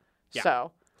 Right. Yeah.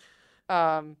 So,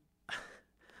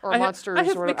 or I Monsters.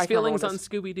 have or mixed I can't remember feelings what on it is.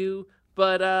 Scooby-Doo,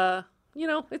 but,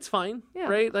 it's fine. Yeah.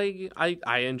 Right? Like,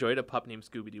 I enjoyed A Pup Named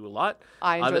Scooby-Doo a lot.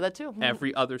 I enjoy that too.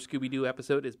 Every other Scooby-Doo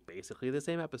episode is basically the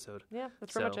same episode. Yeah,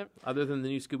 that's pretty much it. Other than the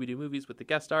new Scooby-Doo movies with the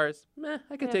guest stars,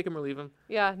 I can take them or leave them.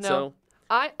 Yeah, no. So,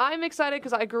 I'm excited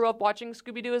because I grew up watching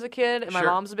Scooby-Doo as a kid, and my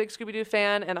mom's a big Scooby-Doo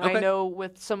fan, and I know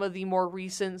with some of the more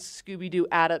recent Scooby-Doo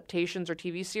adaptations or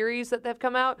TV series that have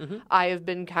come out, I have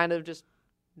been kind of just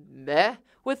meh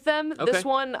with them. Okay. This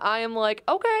one, I am like,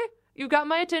 okay, you've got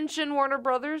my attention, Warner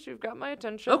Brothers, you've got my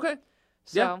attention. Okay.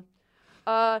 So,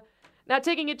 now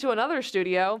taking it to another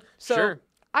studio. So Sure.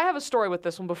 I have a story with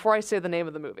this one before I say the name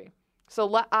of the movie. So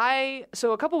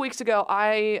a couple weeks ago,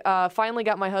 I finally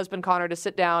got my husband Connor to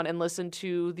sit down and listen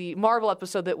to the Marvel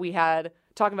episode that we had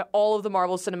talking about all of the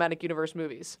Marvel Cinematic Universe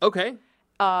movies. Okay.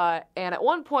 And at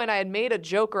one point, I had made a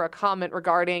joke or a comment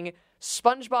regarding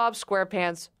SpongeBob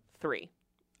SquarePants 3.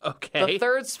 Okay. The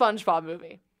third SpongeBob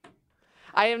movie.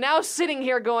 I am now sitting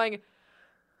here going,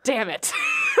 damn it.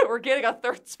 We're getting a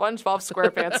third SpongeBob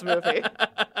SquarePants movie.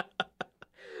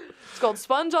 It's called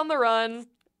Sponge on the Run.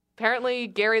 Apparently,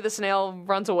 Gary the Snail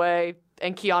runs away,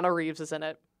 and Keanu Reeves is in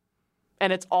it.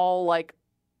 And it's all, like,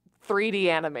 3D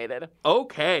animated.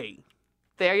 Okay.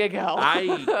 There you go.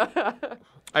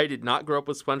 I did not grow up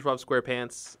with SpongeBob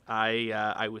SquarePants.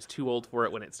 I was too old for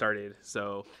it when it started.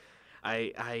 So,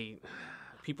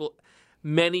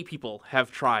 many people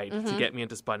have tried to get me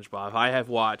into SpongeBob. I have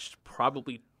watched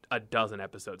probably a dozen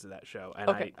episodes of that show,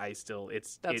 and I still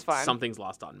That's fine. Something's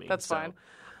lost on me. That's fine.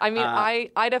 I mean,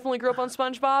 I definitely grew up on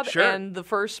SpongeBob, Sure. and the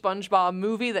first SpongeBob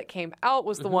movie that came out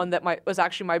was the one that was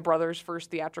actually my brother's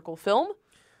first theatrical film.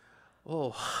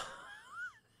 Oh,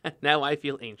 now I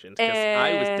feel ancient because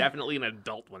I was definitely an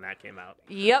adult when that came out.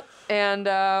 Yep, and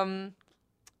and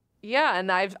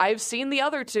I've seen the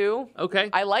other two.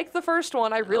 Okay, I like the first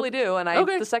one, I really do, and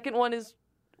the second one is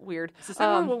weird. Is the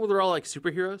second one where they're all like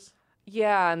superheroos?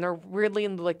 Yeah, and they're weirdly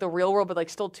in like the real world, but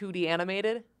like still 2D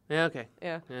animated. Yeah, okay.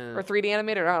 Yeah. Or 3D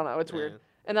animated. I don't know. It's weird.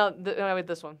 And now with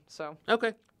this one. So.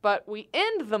 Okay. But we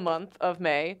end the month of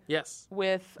May. Yes.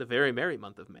 With the very merry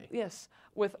month of May. Yes,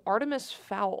 with Artemis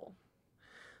Fowl.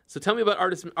 So tell me about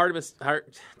Artemis.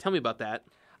 Tell me about that.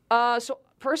 So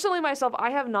personally, myself,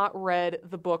 I have not read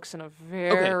the books in a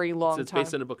very long time. So it's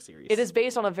based on a book series. It is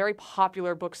based on a very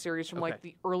popular book series from like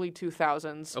the early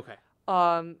 2000s. Okay.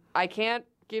 I can't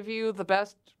give you the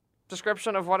best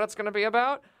description of what it's going to be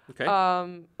about. Okay.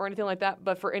 Or anything like that.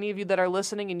 But for any of you that are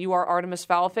listening and you are Artemis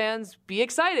Fowl fans, be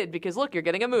excited because look, you're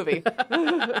getting a movie.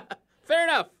 Fair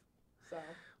enough. So,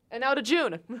 and now to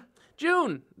June.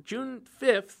 June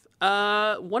 5th.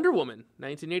 Wonder Woman,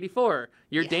 1984.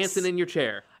 You're dancing in your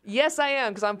chair. Yes, I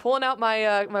am, because I'm pulling out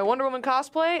my my Wonder Woman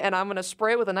cosplay, and I'm going to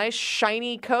spray it with a nice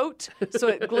shiny coat so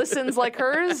it glistens like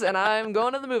hers, and I'm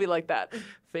going to the movie like that.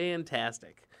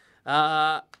 Fantastic.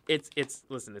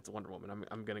 Listen, it's Wonder Woman.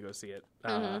 I'm going to go see it.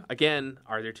 Again,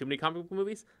 are there too many comic book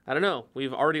movies? I don't know.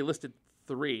 We've already listed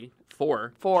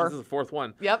four. This is the fourth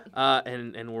one. Yep.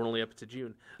 And we're only up to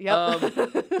June. Yep.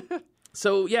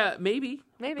 So, yeah, maybe.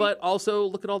 Maybe. But also,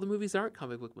 look at all the movies that aren't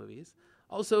comic book movies.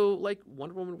 Also, like,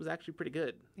 Wonder Woman was actually pretty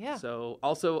good. Yeah. So,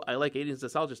 also, I like 80s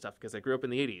nostalgia stuff because I grew up in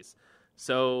the 80s.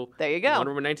 So, there you go.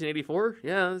 Wonder Woman 1984,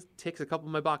 yeah, ticks a couple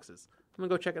of my boxes. I'm going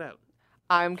to go check it out.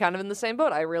 I'm kind of in the same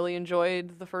boat. I really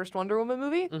enjoyed the first Wonder Woman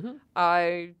movie. Mm-hmm.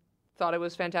 I thought it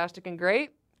was fantastic and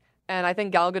great. And I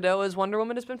think Gal Gadot as Wonder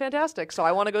Woman has been fantastic. So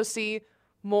I want to go see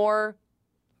more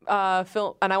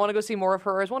film, and I want to go see more of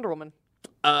her as Wonder Woman.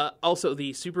 Also,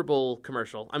 the Super Bowl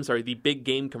commercial. I'm sorry, the big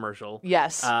game commercial.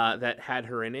 Yes. That had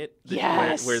her in it.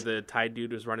 Yes. Where the Tide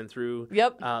dude was running through.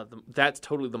 Yep. That's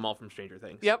totally the mall from Stranger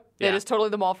Things. Yep. Yeah. It is totally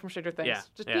the mall from Stranger Things.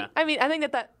 Yeah. I mean, I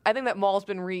think that mall's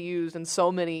been reused in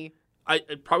so many. I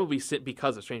probably sit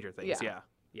because of Stranger Things. Yeah.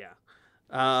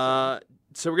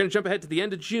 So we're gonna jump ahead to the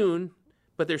end of June,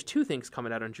 but there's two things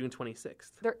coming out on June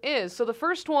 26th. There is. So the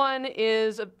first one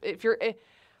is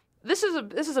This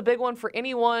is a big one for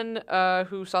anyone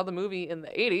who saw the movie in the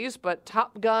 80s, but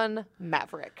Top Gun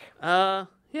Maverick. Yeah.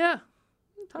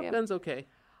 Top Gun's okay.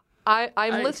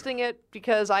 I'm listing it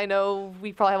because I know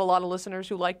we probably have a lot of listeners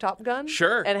who like Top Gun.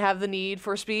 Sure. And have the need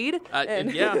for speed.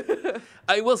 Yeah.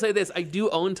 I will say this. I do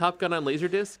own Top Gun on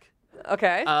Laserdisc.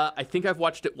 Okay. I think I've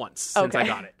watched it once since I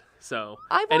got it. So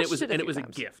I've and watched it was a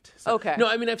gift. So, okay. No,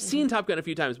 I mean I've seen Top Gun a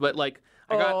few times, but like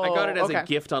I got it as a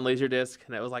gift on Laserdisc,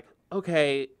 and I was like,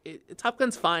 okay, Top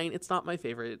Gun's fine. It's not my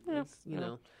favorite. Yeah, it's, you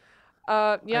know.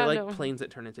 I like planes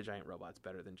that turn into giant robots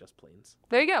better than just planes.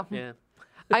 There you go. Yeah.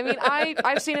 I mean,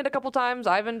 I've seen it a couple times.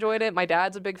 I've enjoyed it. My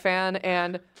dad's a big fan,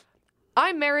 and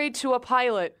I'm married to a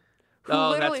pilot.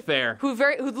 That's fair. Who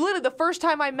literally the first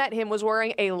time I met him was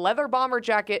wearing a leather bomber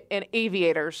jacket and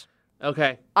aviators.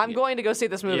 Okay. I'm going to go see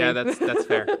this movie. Yeah, that's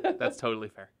fair. That's totally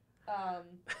fair.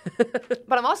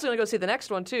 But I'm also going to go see the next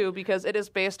one, too, because it is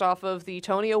based off of the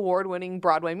Tony Award-winning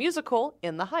Broadway musical,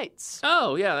 In the Heights.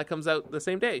 Oh, yeah, that comes out the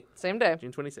same day. Same day.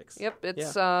 June 26th. Yep,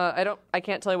 it's, I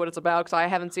can't tell you what it's about because I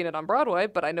haven't seen it on Broadway,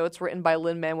 but I know it's written by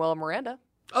Lin-Manuel Miranda.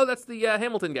 Oh, that's the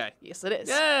Hamilton guy. Yes, it is.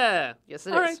 Yeah. Yes,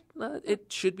 it All is. right.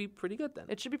 It should be pretty good then.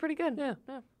 It should be pretty good. Yeah.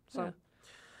 So.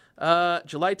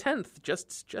 July 10th,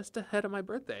 just ahead of my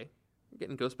birthday. We're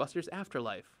getting Ghostbusters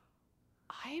Afterlife.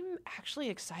 I'm actually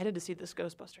excited to see this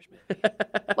Ghostbusters movie.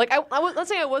 Like, let's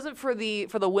say I wasn't for the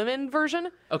women version.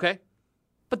 Okay.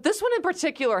 But this one in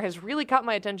particular has really caught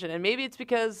my attention, and maybe it's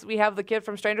because we have the kid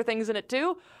from Stranger Things in it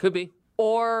too. Could be.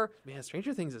 Or man,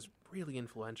 Stranger Things is really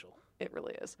influential. It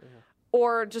really is. Yeah.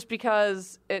 Or just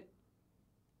because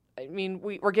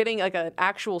we're getting like an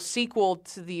actual sequel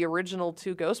to the original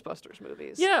 2 Ghostbusters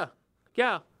movies. Yeah.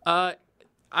 You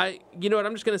know what,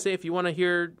 I'm just going to say, if you want to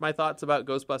hear my thoughts about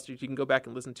Ghostbusters, you can go back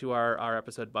and listen to our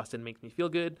episode, Bustin' Makes Me Feel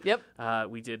Good. Yep.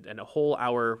 We did a whole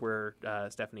hour where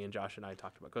Stephanie and Josh and I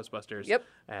talked about Ghostbusters. Yep.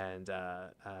 And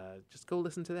just go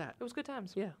listen to that. It was good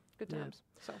times. Yeah. Good times.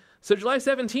 Yeah. So July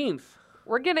 17th.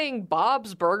 We're getting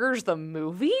Bob's Burgers, the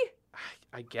movie?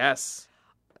 I guess.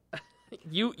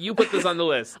 You put this on the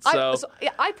list, so.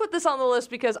 I put this on the list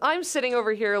because I'm sitting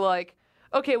over here like,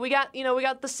 okay, we got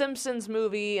the Simpsons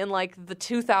movie in like the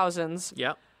 2000s.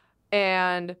 Yeah.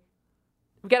 And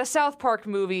we got a South Park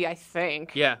movie, I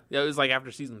think. Yeah, it was like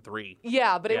after season 3.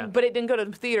 Yeah, but it didn't go to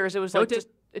theaters. It was like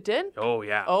it did? Oh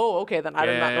yeah. Oh, okay, then I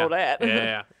did not know that.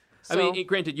 Yeah. So, I mean,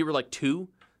 granted, you were like 2,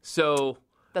 so.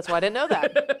 That's why I didn't know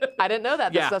that. I didn't know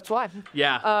that. That's why.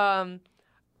 Yeah.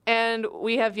 And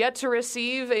we have yet to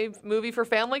receive a movie for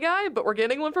Family Guy, but we're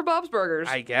getting one for Bob's Burgers.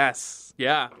 I guess.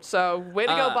 Yeah. So, way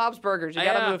to go, Bob's Burgers. You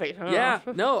got a movie. Yeah.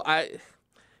 No,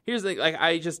 here's the thing.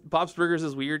 Like, Bob's Burgers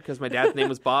is weird because my dad's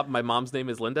name is Bob, my mom's name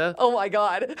is Linda. Oh my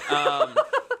God.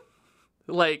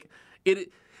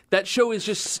 That show is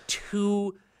just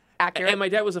too accurate. And my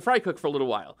dad was a fry cook for a little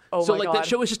while. Oh so my God. that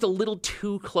show is just a little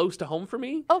too close to home for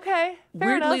me. Okay.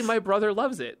 Weirdly, enough. my brother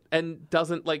loves it and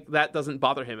doesn't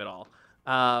bother him at all.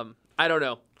 I don't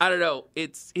know.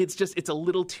 It's a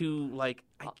little too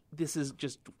this is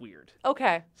just weird.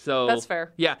 Okay. So that's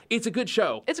fair. Yeah, it's a good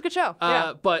show. It's a good show.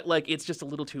 Yeah. But it's just a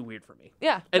little too weird for me.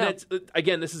 Yeah. And it's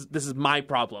again, this is my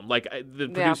problem. The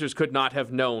producers could not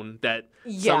have known that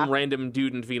some random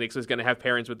dude in Phoenix was going to have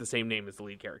parents with the same name as the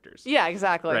lead characters. Yeah,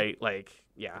 exactly. Right.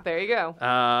 Yeah. There you go.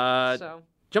 So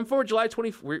jump forward July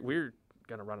 24th. We're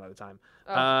gonna run out of time.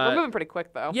 We're moving pretty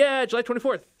quick though. Yeah, July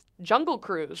 24th. Jungle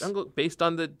Cruise. Based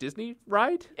on the Disney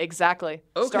ride? Exactly.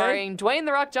 Okay. Starring Dwayne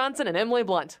 "The Rock" Johnson and Emily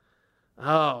Blunt.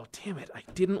 Oh, damn it. I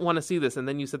didn't want to see this, and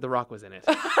then you said The Rock was in it.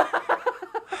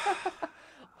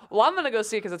 Well, I'm going to go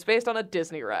see it because it's based on a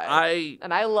Disney ride.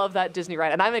 And I love that Disney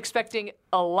ride. And I'm expecting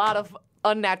a lot of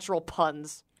unnatural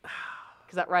puns.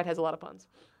 Because that ride has a lot of puns.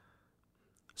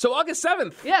 So August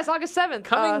 7th. Yes, August 7th.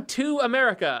 Coming to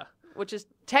America. Which is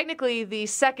technically the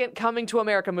second Coming to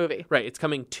America movie. Right, it's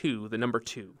coming to the number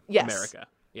 2 America.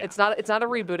 Yeah. It's not a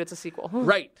reboot, it's a sequel.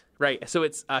 Right. So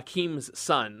it's Akeem's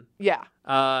son. Yeah.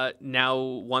 Now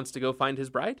wants to go find his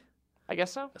bride? I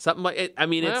guess so. Something like it. I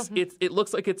mean, it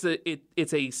looks like it's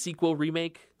a sequel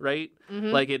remake, right? Mm-hmm.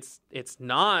 Like it's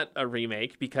not a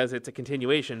remake because it's a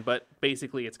continuation, but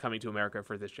basically it's Coming to America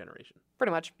for this generation.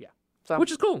 Pretty much. Yeah. So,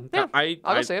 which is cool. Yeah,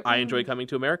 I'll go see it. I enjoy Coming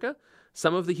to America.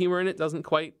 Some of the humor in it doesn't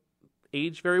quite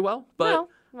age very well, but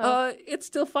it's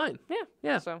still fine.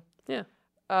 Yeah. So yeah.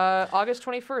 August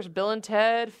 21st, Bill and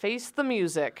Ted Face the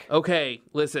Music. Okay,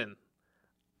 listen.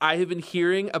 I have been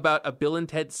hearing about a Bill and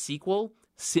Ted sequel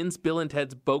since Bill and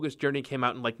Ted's Bogus Journey came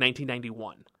out in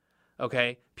 1991.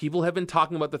 Okay? People have been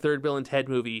talking about the third Bill and Ted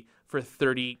movie for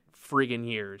 30 friggin'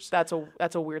 years. That's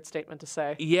a weird statement to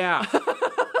say. Yeah.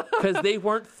 Because they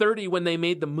weren't 30 when they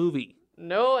made the movie.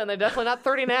 No, and they're definitely not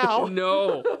 30 now.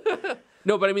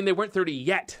 No, but I mean, they weren't 30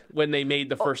 yet when they made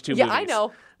the first 2 movies. Yeah, I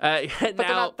know. But they're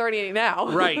not 30 now.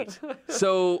 Right.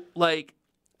 So,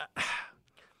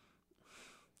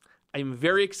 I'm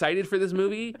very excited for this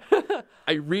movie.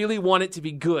 I really want it to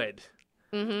be good.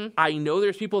 Mm-hmm. I know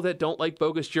there's people that don't like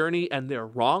Bogus Journey, and they're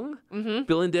wrong. Mm-hmm.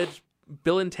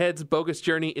 Bill and Ted's Bogus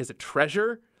Journey is a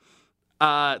treasure.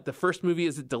 The first movie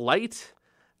is a delight,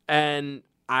 and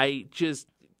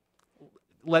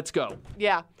let's go.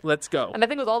 Yeah. Let's go. And I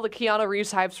think with all the Keanu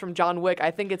Reeves hypes from John Wick,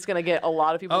 I think it's going to get a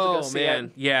lot of people to go see it. Oh,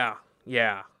 man. Yeah.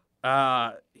 Yeah.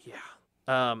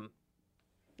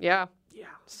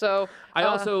 So I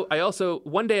also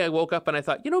one day I woke up and I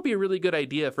thought, it'd be a really good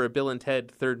idea for a Bill and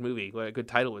Ted third movie. What a good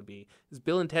title would be is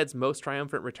Bill and Ted's Most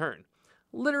Triumphant Return.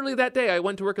 Literally that day I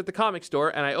went to work at the comic store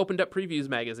and I opened up Previews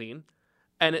magazine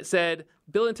and it said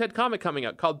Bill and Ted comic coming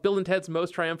out called Bill and Ted's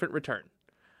Most Triumphant Return.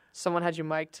 Someone had you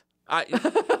mic'd.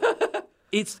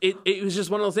 It was just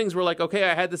one of those things where like, okay,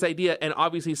 I had this idea, and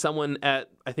obviously someone at,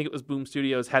 I think it was Boom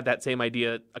Studios, had that same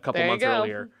idea a couple months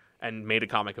earlier and made a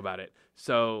comic about it.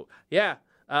 So yeah,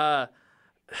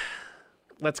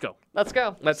 let's go. Let's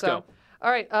go. Let's go. All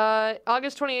right,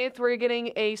 August 28th, we're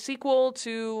getting a sequel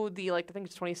to the, I think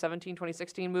it's 2017,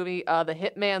 2016 movie, The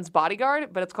Hitman's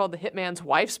Bodyguard, but it's called The Hitman's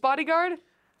Wife's Bodyguard.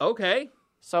 Okay.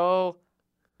 So,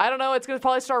 I don't know, it's going to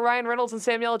probably star Ryan Reynolds and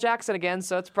Samuel L. Jackson again,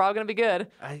 so it's probably going to be good.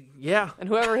 Yeah. And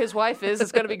whoever his wife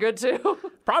is going to be good too.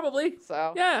 Probably.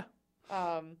 So. Yeah.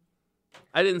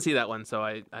 I didn't see that one, so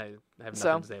I have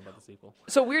nothing to say about the sequel.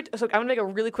 So I'm going to make a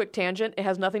really quick tangent. It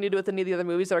has nothing to do with any of the other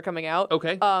movies that are coming out.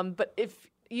 Okay. But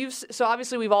so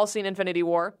obviously we've all seen Infinity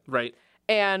War. Right.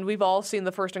 And we've all seen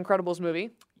the first Incredibles movie.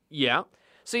 Yeah.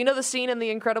 So you know the scene in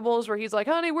The Incredibles where he's like,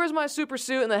 honey, where's my super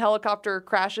suit? And the helicopter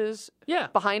crashes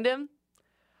behind him?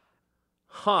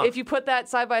 Huh. If you put that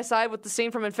side by side with the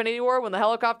scene from Infinity War when the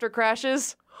helicopter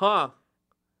crashes. Huh.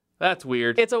 That's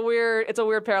weird. It's a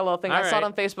weird parallel thing. I saw it right.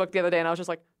 on Facebook the other day and I was just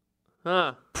like,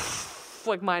 huh.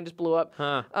 Like mine just blew up.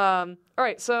 Huh. All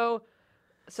right, so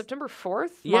September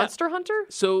 4th, Monster Hunter?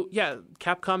 So, yeah,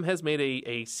 Capcom has made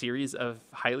a series of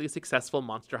highly successful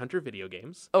Monster Hunter video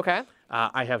games. Okay.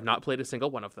 I have not played a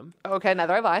single one of them. Okay,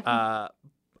 neither have I.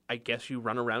 I guess you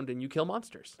run around and you kill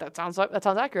monsters. That sounds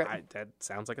accurate. That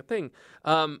sounds like a thing.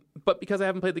 But because I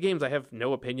haven't played the games, I have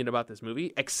no opinion about this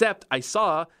movie, except I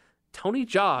saw Tony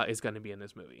Jaa is going to be in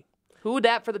this movie. Who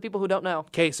dat for the people who don't know?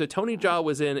 Okay, so Tony Jaa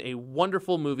was in a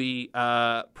wonderful movie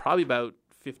probably about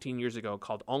 15 years ago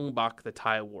called Ong Bak the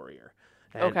Thai Warrior.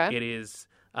 And it is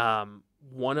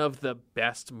one of the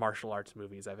best martial arts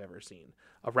movies I've ever seen.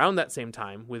 Around that same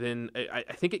time, I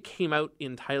think it came out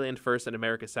in Thailand first and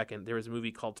America second, there was a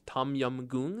movie called Tom Yum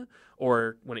Goong,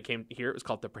 or when it came here, it was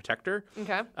called The Protector,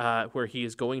 where he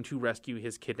is going to rescue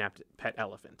his kidnapped pet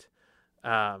elephant.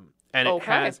 And it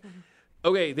has...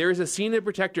 Okay, there is a scene in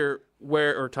Protector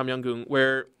or Tom Yum Goong,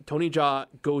 where Tony Jaa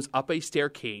goes up a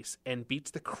staircase and beats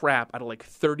the crap out of like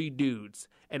 30 dudes,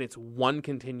 and it's one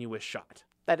continuous shot.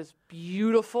 That is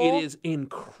beautiful. It is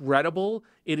incredible.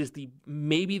 It is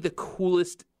maybe the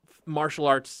coolest martial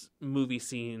arts movie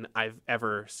scene I've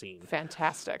ever seen.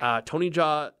 Fantastic. Tony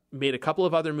Jaa made a couple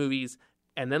of other movies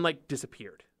and then like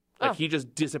disappeared. Like he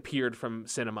just disappeared from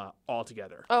cinema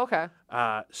altogether. Oh, okay.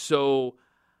 So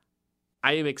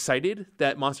I am excited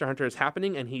that Monster Hunter is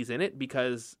happening and he's in it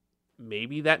because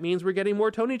maybe that means we're getting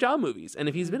more Tony Jaa movies. And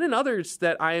if he's been in others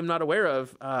that I am not aware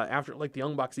of after like the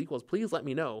Ong Bak sequels, please let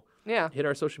me know. Yeah. Hit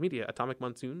our social media, Atomic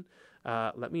Monsoon.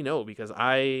 Let me know because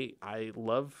I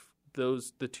love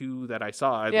the two that I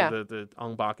saw, the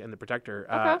Ong Bak and the Protector,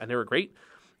 and they were great.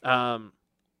 So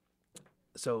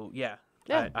yeah.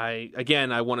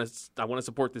 I want to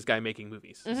support this guy making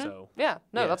movies. Mm-hmm. So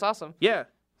that's awesome. Yeah.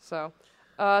 So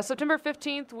September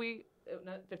 15th,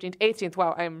 18th.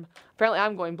 Wow, I'm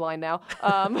going blind now.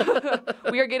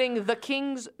 We are getting The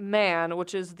King's Man,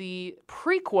 which is the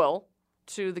prequel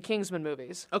to the Kingsman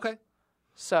movies. Okay.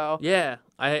 So yeah,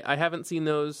 I haven't seen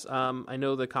those. I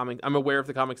know the comic. I'm aware of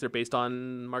the comics they're based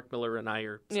on. Mark Miller and I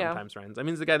are sometimes friends. I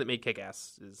mean, it's the guy that made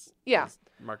Kick-Ass is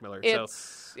Mark Miller.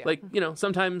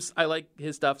 Sometimes I like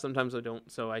his stuff, sometimes I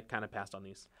don't. So I kind of passed on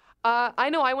these. I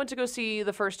know I went to go see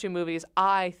the first two movies.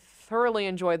 I thoroughly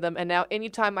enjoyed them, and now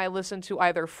anytime I listen to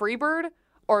either Freebird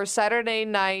or Saturday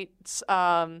Night's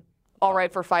All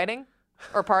Right for Fighting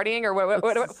or Partying or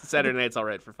what Saturday Night's All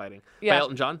Right for Fighting. By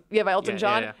Elton John? Yeah, by Elton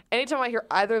John. Yeah. Anytime I hear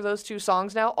either of those two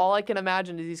songs now, all I can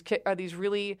imagine is these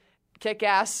really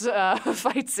kick-ass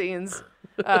fight scenes.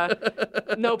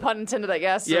 No pun intended, I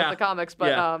guess, with the comics,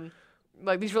 but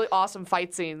like these really awesome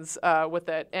fight scenes with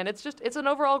it. And it's an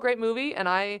overall great movie, and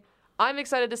I'm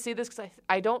excited to see this because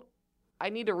I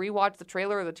need to rewatch the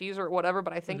trailer or the teaser or whatever,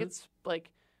 but I think it's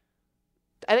like,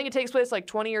 I think it takes place like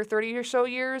 20 or 30 or so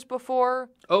years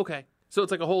before. Okay. So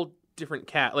it's like a whole different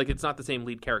cat. Like it's not the same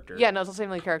lead character. Yeah, no, it's the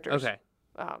same lead characters. Okay.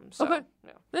 Okay.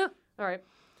 Yeah. All right.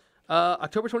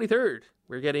 October 23rd,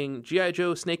 we're getting G.I.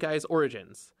 Joe Snake Eyes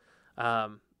Origins.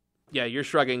 Yeah, you're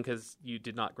shrugging because you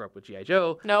did not grow up with G.I.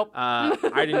 Joe. Nope. I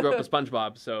didn't grow up with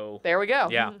SpongeBob, so... There we go.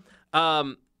 Yeah.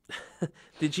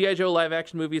 The G.I. Joe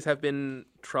live-action movies have been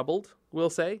troubled, we'll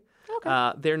say.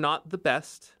 Okay. They're not the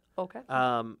best. Okay.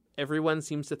 Everyone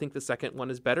seems to think the second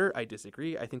one is better. I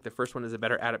disagree. I think the first one is a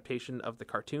better adaptation of the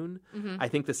cartoon. Mm-hmm. I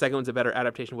think the second one's a better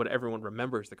adaptation of what everyone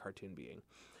remembers the cartoon being.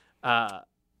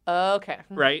 Okay.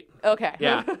 Right? Okay.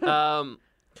 Yeah.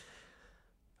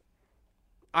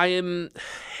 I am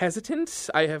hesitant.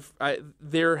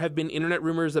 There have been internet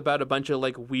rumors about a bunch of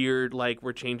like weird, like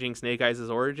we're changing Snake Eyes'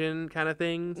 origin kind of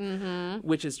things,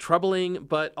 which is troubling.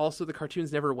 But also, the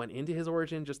cartoons never went into his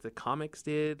origin; just the comics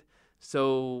did.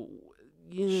 So,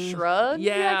 Shrug.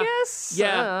 yeah, I guess.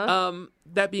 Yeah.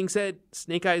 That being said,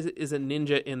 Snake Eyes is a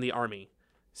ninja in the army,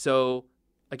 so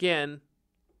again,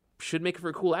 should make for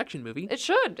a cool action movie. It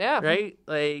should. Yeah. Right?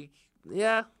 Like.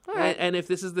 Yeah, right. And if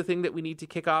this is the thing that we need to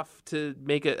kick off to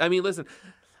make it... I mean, listen,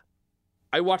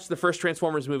 I watched the first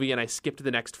Transformers movie and I skipped the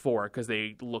next 4 because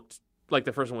they looked like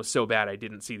the first one was so bad I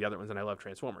didn't see the other ones, and I love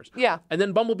Transformers. Yeah. And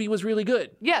then Bumblebee was really good.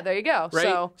 Yeah, there you go.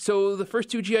 Right? So the first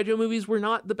 2 G.I. Joe movies were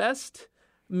not the best.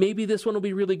 Maybe this one will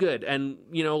be really good. And,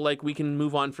 like, we can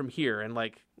move on from here and,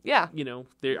 like... Yeah.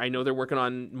 I know they're working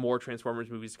on more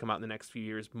Transformers movies to come out in the next few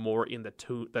years, more in the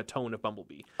tone of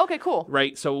Bumblebee. Okay, cool.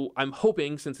 Right? So I'm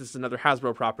hoping, since this is another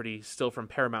Hasbro property, still from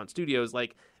Paramount Studios,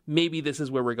 like, maybe this is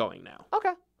where we're going now.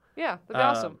 Okay. Yeah, that'd be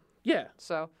awesome. Yeah.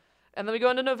 So, and then we go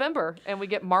into November, and we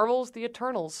get Marvel's The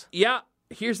Eternals. Yeah.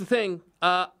 Here's the thing.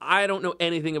 I don't know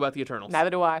anything about The Eternals. Neither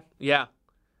do I. Yeah.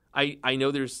 I know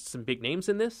there's some big names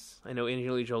in this. I know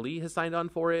Angelina Jolie has signed on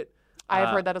for it. I have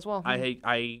heard that as well.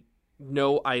 I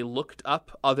know I looked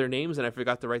up other names and I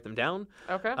forgot to write them down.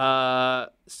 Okay.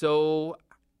 So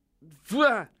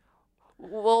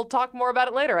we'll talk more about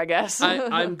it later, I guess.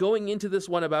 I'm going into this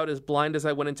one about as blind as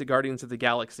I went into Guardians of the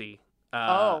Galaxy.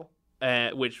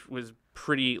 Which was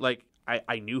pretty, like,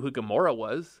 I knew who Gamora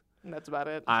was. That's about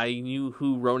it. I knew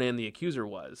who Ronan the Accuser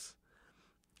was.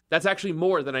 That's actually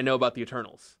more than I know about the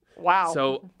Eternals. Wow.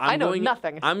 So I know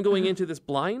nothing. I'm going into this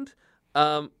blind.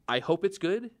 I hope it's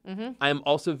good. Mm-hmm. I'm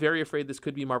also very afraid this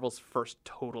could be Marvel's first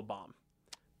total bomb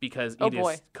because it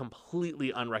is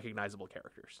completely unrecognizable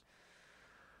characters.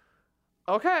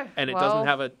 Okay. And it doesn't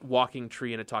have a walking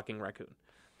tree and a talking raccoon.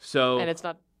 So and it's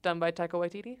not done by Taika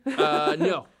Waititi?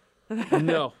 No.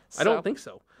 I don't think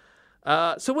so.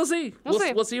 So we'll see.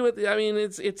 We'll see what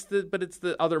it's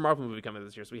the other Marvel movie coming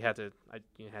this year, so I had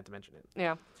to mention it.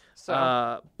 Yeah.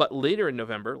 So but later in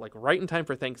November, like right in time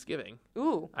for Thanksgiving.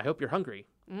 Ooh. I hope you're hungry.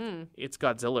 It's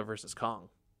Godzilla versus Kong.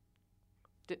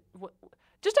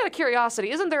 Just out of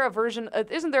curiosity, isn't there a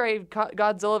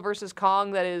Godzilla versus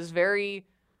Kong that is very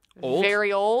old?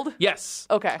 Very old? Yes.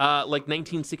 Okay. Like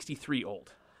 1963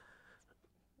 old.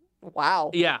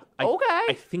 Wow. Yeah.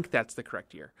 I think that's the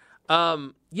correct year.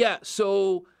 Yeah,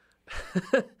 so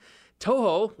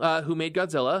Toho, who made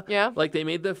Godzilla, like they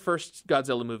made the first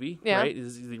Godzilla movie, right?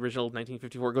 This is the original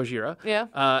 1954 Gojira.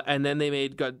 Yeah. And then they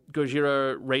made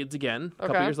Gojira Raids again a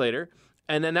couple years later,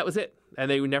 and then that was it. And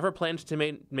they never planned to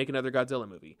make another Godzilla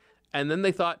movie. And then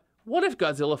they thought, what if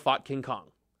Godzilla fought King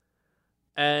Kong?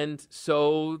 And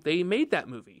so they made that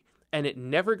movie, and it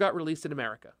never got released in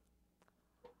America.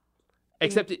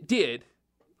 Except it did.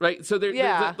 Right, so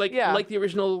like the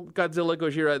original Godzilla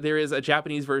Gojira, there is a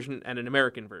Japanese version and an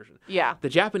American version. Yeah, the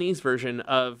Japanese version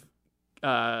of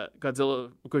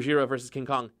Godzilla Gojira versus King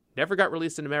Kong never got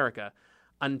released in America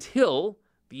until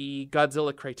the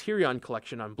Godzilla Criterion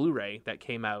Collection on Blu-ray that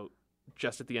came out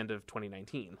just at the end of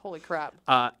 2019. Holy crap!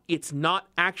 It's not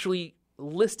actually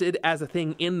listed as a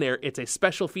thing in there. It's a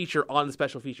special feature on the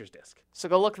special features disc. So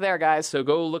go look there, guys. So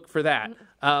go look for that.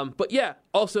 But yeah,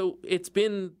 also it's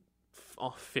been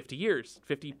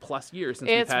 50 plus years since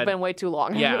it's been way too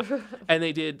long. Yeah. And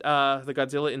they did the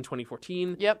Godzilla in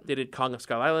 2014. Yep. They did Kong of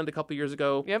Skull Island a couple years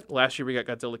ago. Yep. Last year we got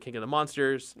Godzilla King of the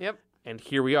Monsters. Yep. And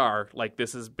here we are. Like,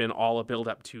 this has been all a build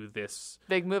up to this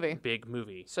big movie.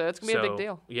 So it's going to be a big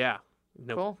deal. Yeah.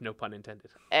 No pun intended.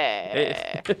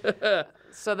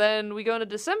 So then we go into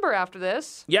December after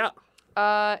this. Yeah.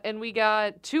 And we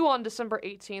got 2 on December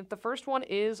 18th. The first one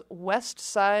is West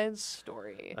Side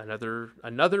Story.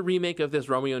 Another remake of this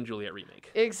Romeo and Juliet remake.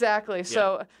 Exactly. Yeah.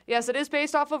 So, yes, it is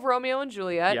based off of Romeo and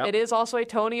Juliet. Yep. It is also a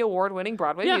Tony Award-winning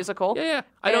Broadway musical. Yeah.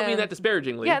 I don't mean that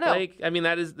disparagingly. Yeah, no. I mean,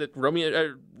 that is that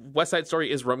West Side Story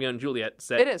is Romeo and Juliet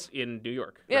set in New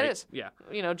York. Yeah, right? it is.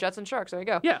 Yeah. Jets and Sharks. There you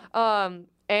go. Yeah.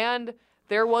 And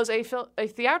there was a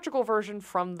theatrical version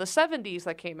from the 70s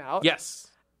that came out. Yes.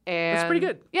 And it's pretty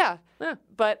good. Yeah.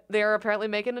 But they're apparently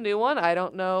making a new one. I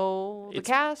don't know the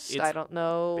cast. I don't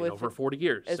know. It's been over 40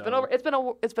 years. It's been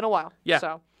a while. Yeah.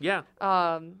 So. Yeah.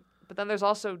 But then there's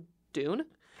also Dune.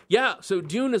 Yeah. So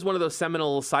Dune is one of those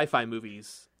seminal sci-fi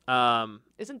movies.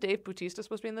 Isn't Dave Bautista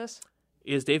supposed to be in this?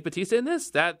 Is Dave Bautista in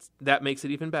this? That makes it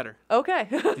even better. Okay.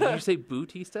 Did you say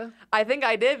Bautista? I think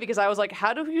I did because I was like,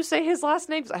 how do you say his last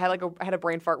name? I had a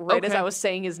brain fart right as I was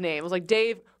saying his name. I was like,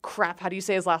 Dave, crap, how do you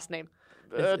say his last name?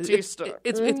 Bautista.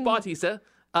 It's Bautista.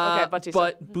 Okay, Bautista.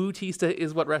 But Bautista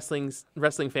is what wrestling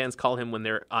fans call him when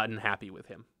they're unhappy with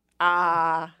him.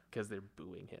 Because they're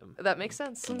booing him. That makes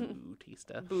sense. Boo,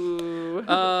 Tista. Boo.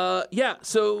 Yeah,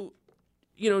 so,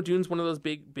 Dune's one of those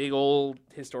big old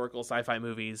historical sci-fi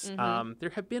movies. There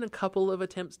have been a couple of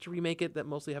attempts to remake it that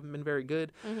mostly haven't been very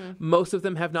good. Most of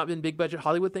them have not been big-budget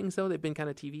Hollywood things, though. They've been kind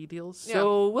of TV deals.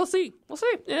 So we'll see. We'll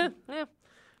see. Yeah.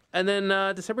 And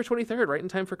then December 23rd, right in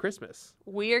time for Christmas.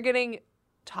 We are getting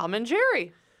Tom and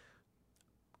Jerry.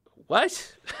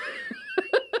 What?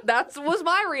 That was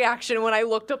my reaction when I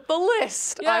looked up the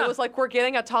list. Yeah. I was like, we're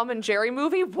getting a Tom and Jerry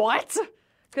movie? What?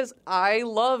 Because I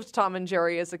loved Tom and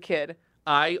Jerry as a kid.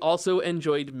 I also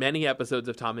enjoyed many episodes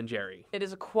of Tom and Jerry. It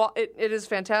is it is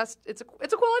fantastic. It's a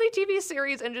quality TV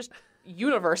series and just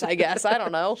universe, I guess. I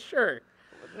don't know. Sure.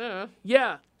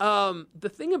 Yeah. The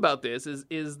thing about this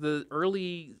is the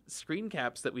early screen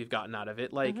caps that we've gotten out of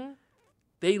it. Like,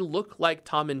 they look like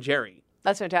Tom and Jerry.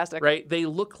 That's fantastic. Right? They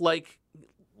look like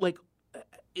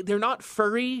they're not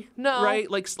furry. No. Right?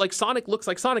 Like Sonic looks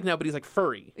like Sonic now, but he's like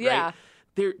furry. Yeah.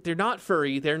 Right? They're not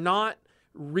furry. They're not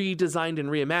redesigned and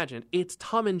reimagined. It's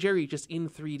Tom and Jerry just in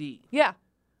 3D. Yeah.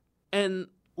 And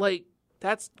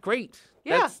that's great.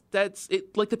 Yeah. That's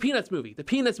it. Like the Peanuts movie. The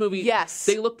Peanuts movie. Yes.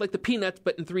 They look like the Peanuts,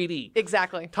 but in 3D.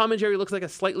 Exactly. Tom and Jerry looks like a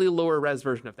slightly lower res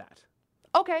version of that.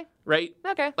 Okay. Right?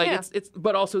 Okay. Like yeah. it's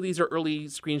but also these are early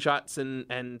screenshots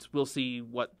and we'll see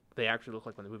what they actually look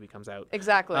like when the movie comes out.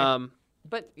 Exactly.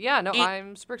 But yeah, no,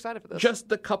 I'm super excited for this. Just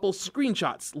the couple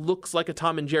screenshots looks like a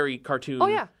Tom and Jerry cartoon. Oh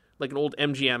yeah. Like an old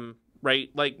MGM, right?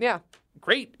 Like, yeah.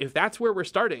 Great. If that's where we're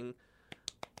starting,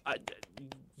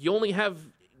 you only have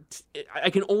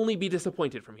I can only be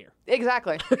disappointed from here.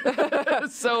 Exactly.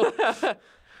 So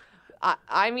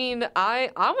I mean,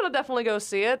 I'm gonna definitely go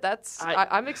see it.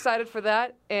 I'm excited for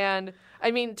that. And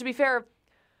I mean, to be fair,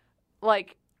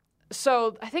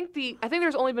 so I think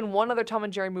there's only been one other Tom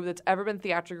and Jerry movie that's ever been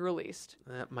theatrically released.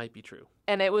 That might be true.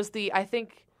 And it was the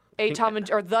Tom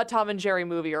and Jerry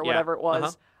movie or whatever it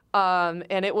was.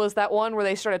 And it was that one where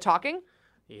they started talking.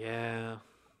 Yeah.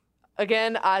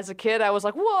 Again, as a kid, I was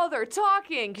like, "Whoa, they're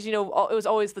talking!" Because it was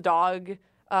always the dog.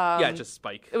 Just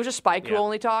Spike. It was just Spike who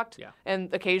only talked, yeah.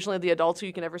 And occasionally the adults who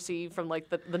you can never see from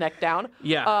the neck down.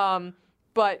 Yeah.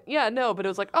 But it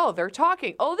was like, oh, they're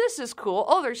talking. Oh, this is cool.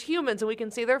 Oh, there's humans and we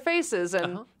can see their faces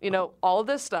and all of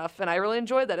this stuff. And I really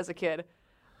enjoyed that as a kid.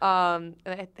 And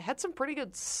it had some pretty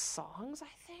good songs, I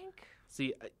think.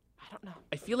 See, I don't know.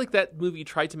 I feel like that movie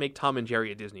tried to make Tom and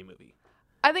Jerry a Disney movie.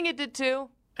 I think it did too.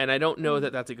 And I don't know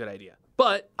that that's a good idea.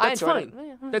 But that's fine.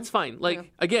 That's fine.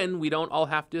 Again, we don't all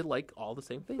have to like all the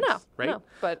same things. No, right? No.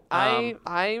 But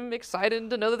I'm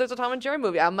excited to know that there's a Tom and Jerry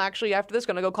movie. I'm actually, after this,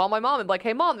 going to go call my mom and be like,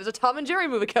 hey, Mom, there's a Tom and Jerry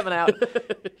movie coming out.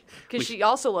 Because she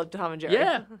also loved Tom and Jerry.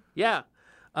 Yeah.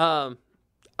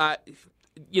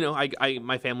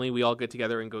 My family, we all get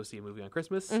together and go see a movie on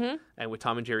Christmas. And with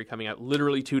Tom and Jerry coming out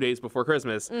literally 2 days before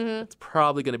Christmas, it's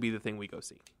probably going to be the thing we go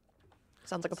see.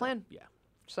 Sounds like a plan. Yeah.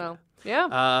 So,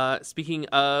 yeah. Speaking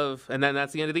of, and then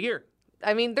that's the end of the year.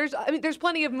 I mean, there's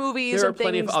plenty of movies. There are and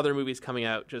plenty things. of other movies coming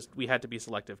out. Just we had to be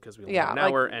selective because we only have an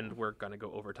hour, and we're gonna go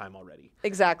overtime already.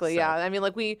 Exactly. So. Yeah. I mean,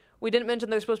 we didn't mention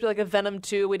there's supposed to be like a Venom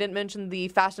 2. We didn't mention the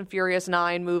Fast and Furious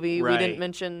 9 movie. Right. We didn't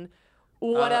mention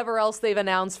whatever else they've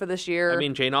announced for this year. I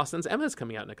mean, Jane Austen's Emma's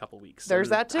coming out in a couple weeks. There's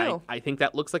that too. I think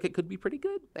that looks like it could be pretty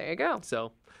good. There you go.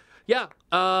 So, yeah.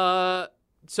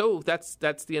 So that's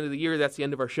the end of the year. That's the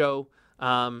end of our show.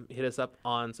 Hit us up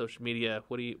on social media.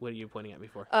 What are you pointing at me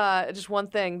for? Just one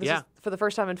thing. This is for the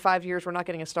first time in 5 years, we're not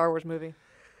getting a Star Wars movie.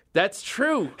 That's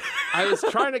true. I was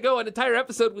trying to go an entire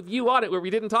episode with you on it where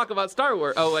we didn't talk about Star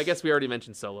Wars. Oh, I guess we already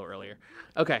mentioned Solo earlier.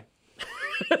 Okay.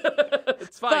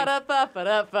 It's fine.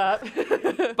 Bye.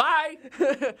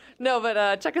 No,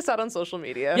 but check us out on social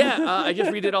media. Yeah, I just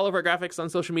redid all of our graphics on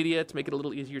social media to make it a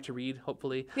little easier to read,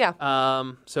 hopefully. Yeah.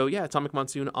 So yeah, Atomic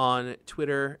Monsoon on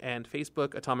Twitter and Facebook,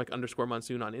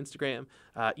 atomic_monsoon on Instagram.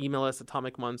 Email us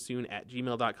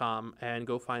atomicmonsoon@gmail.com and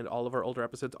go find all of our older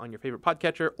episodes on your favorite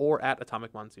podcatcher or at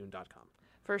atomicmonsoon.com.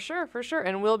 For sure.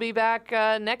 And we'll be back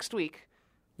next week.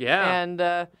 Yeah. And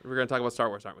we're going to talk about Star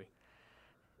Wars, aren't we?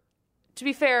 To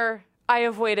be fair, I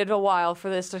have waited a while for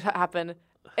this to happen,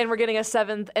 and we're getting a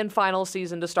 7th and final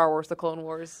season to Star Wars: The Clone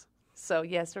Wars. So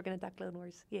yes, we're going to talk Clone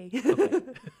Wars. Yay! Okay.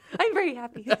 I'm very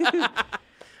happy.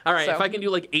 All right, if I can do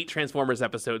like 8 Transformers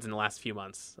episodes in the last few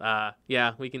months,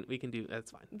 yeah, we can do.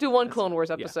 That's fine. Do one Clone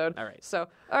Wars episode. Yeah. All right. So,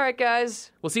 all right,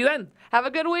 guys. We'll see you then. Have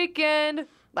a good weekend.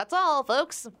 That's all,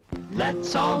 folks.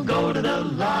 Let's all go to the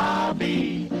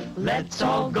lobby. Let's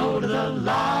all go to the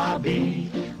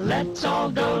lobby. Let's all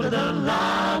go to the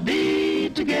lobby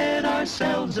to get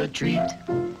ourselves a treat.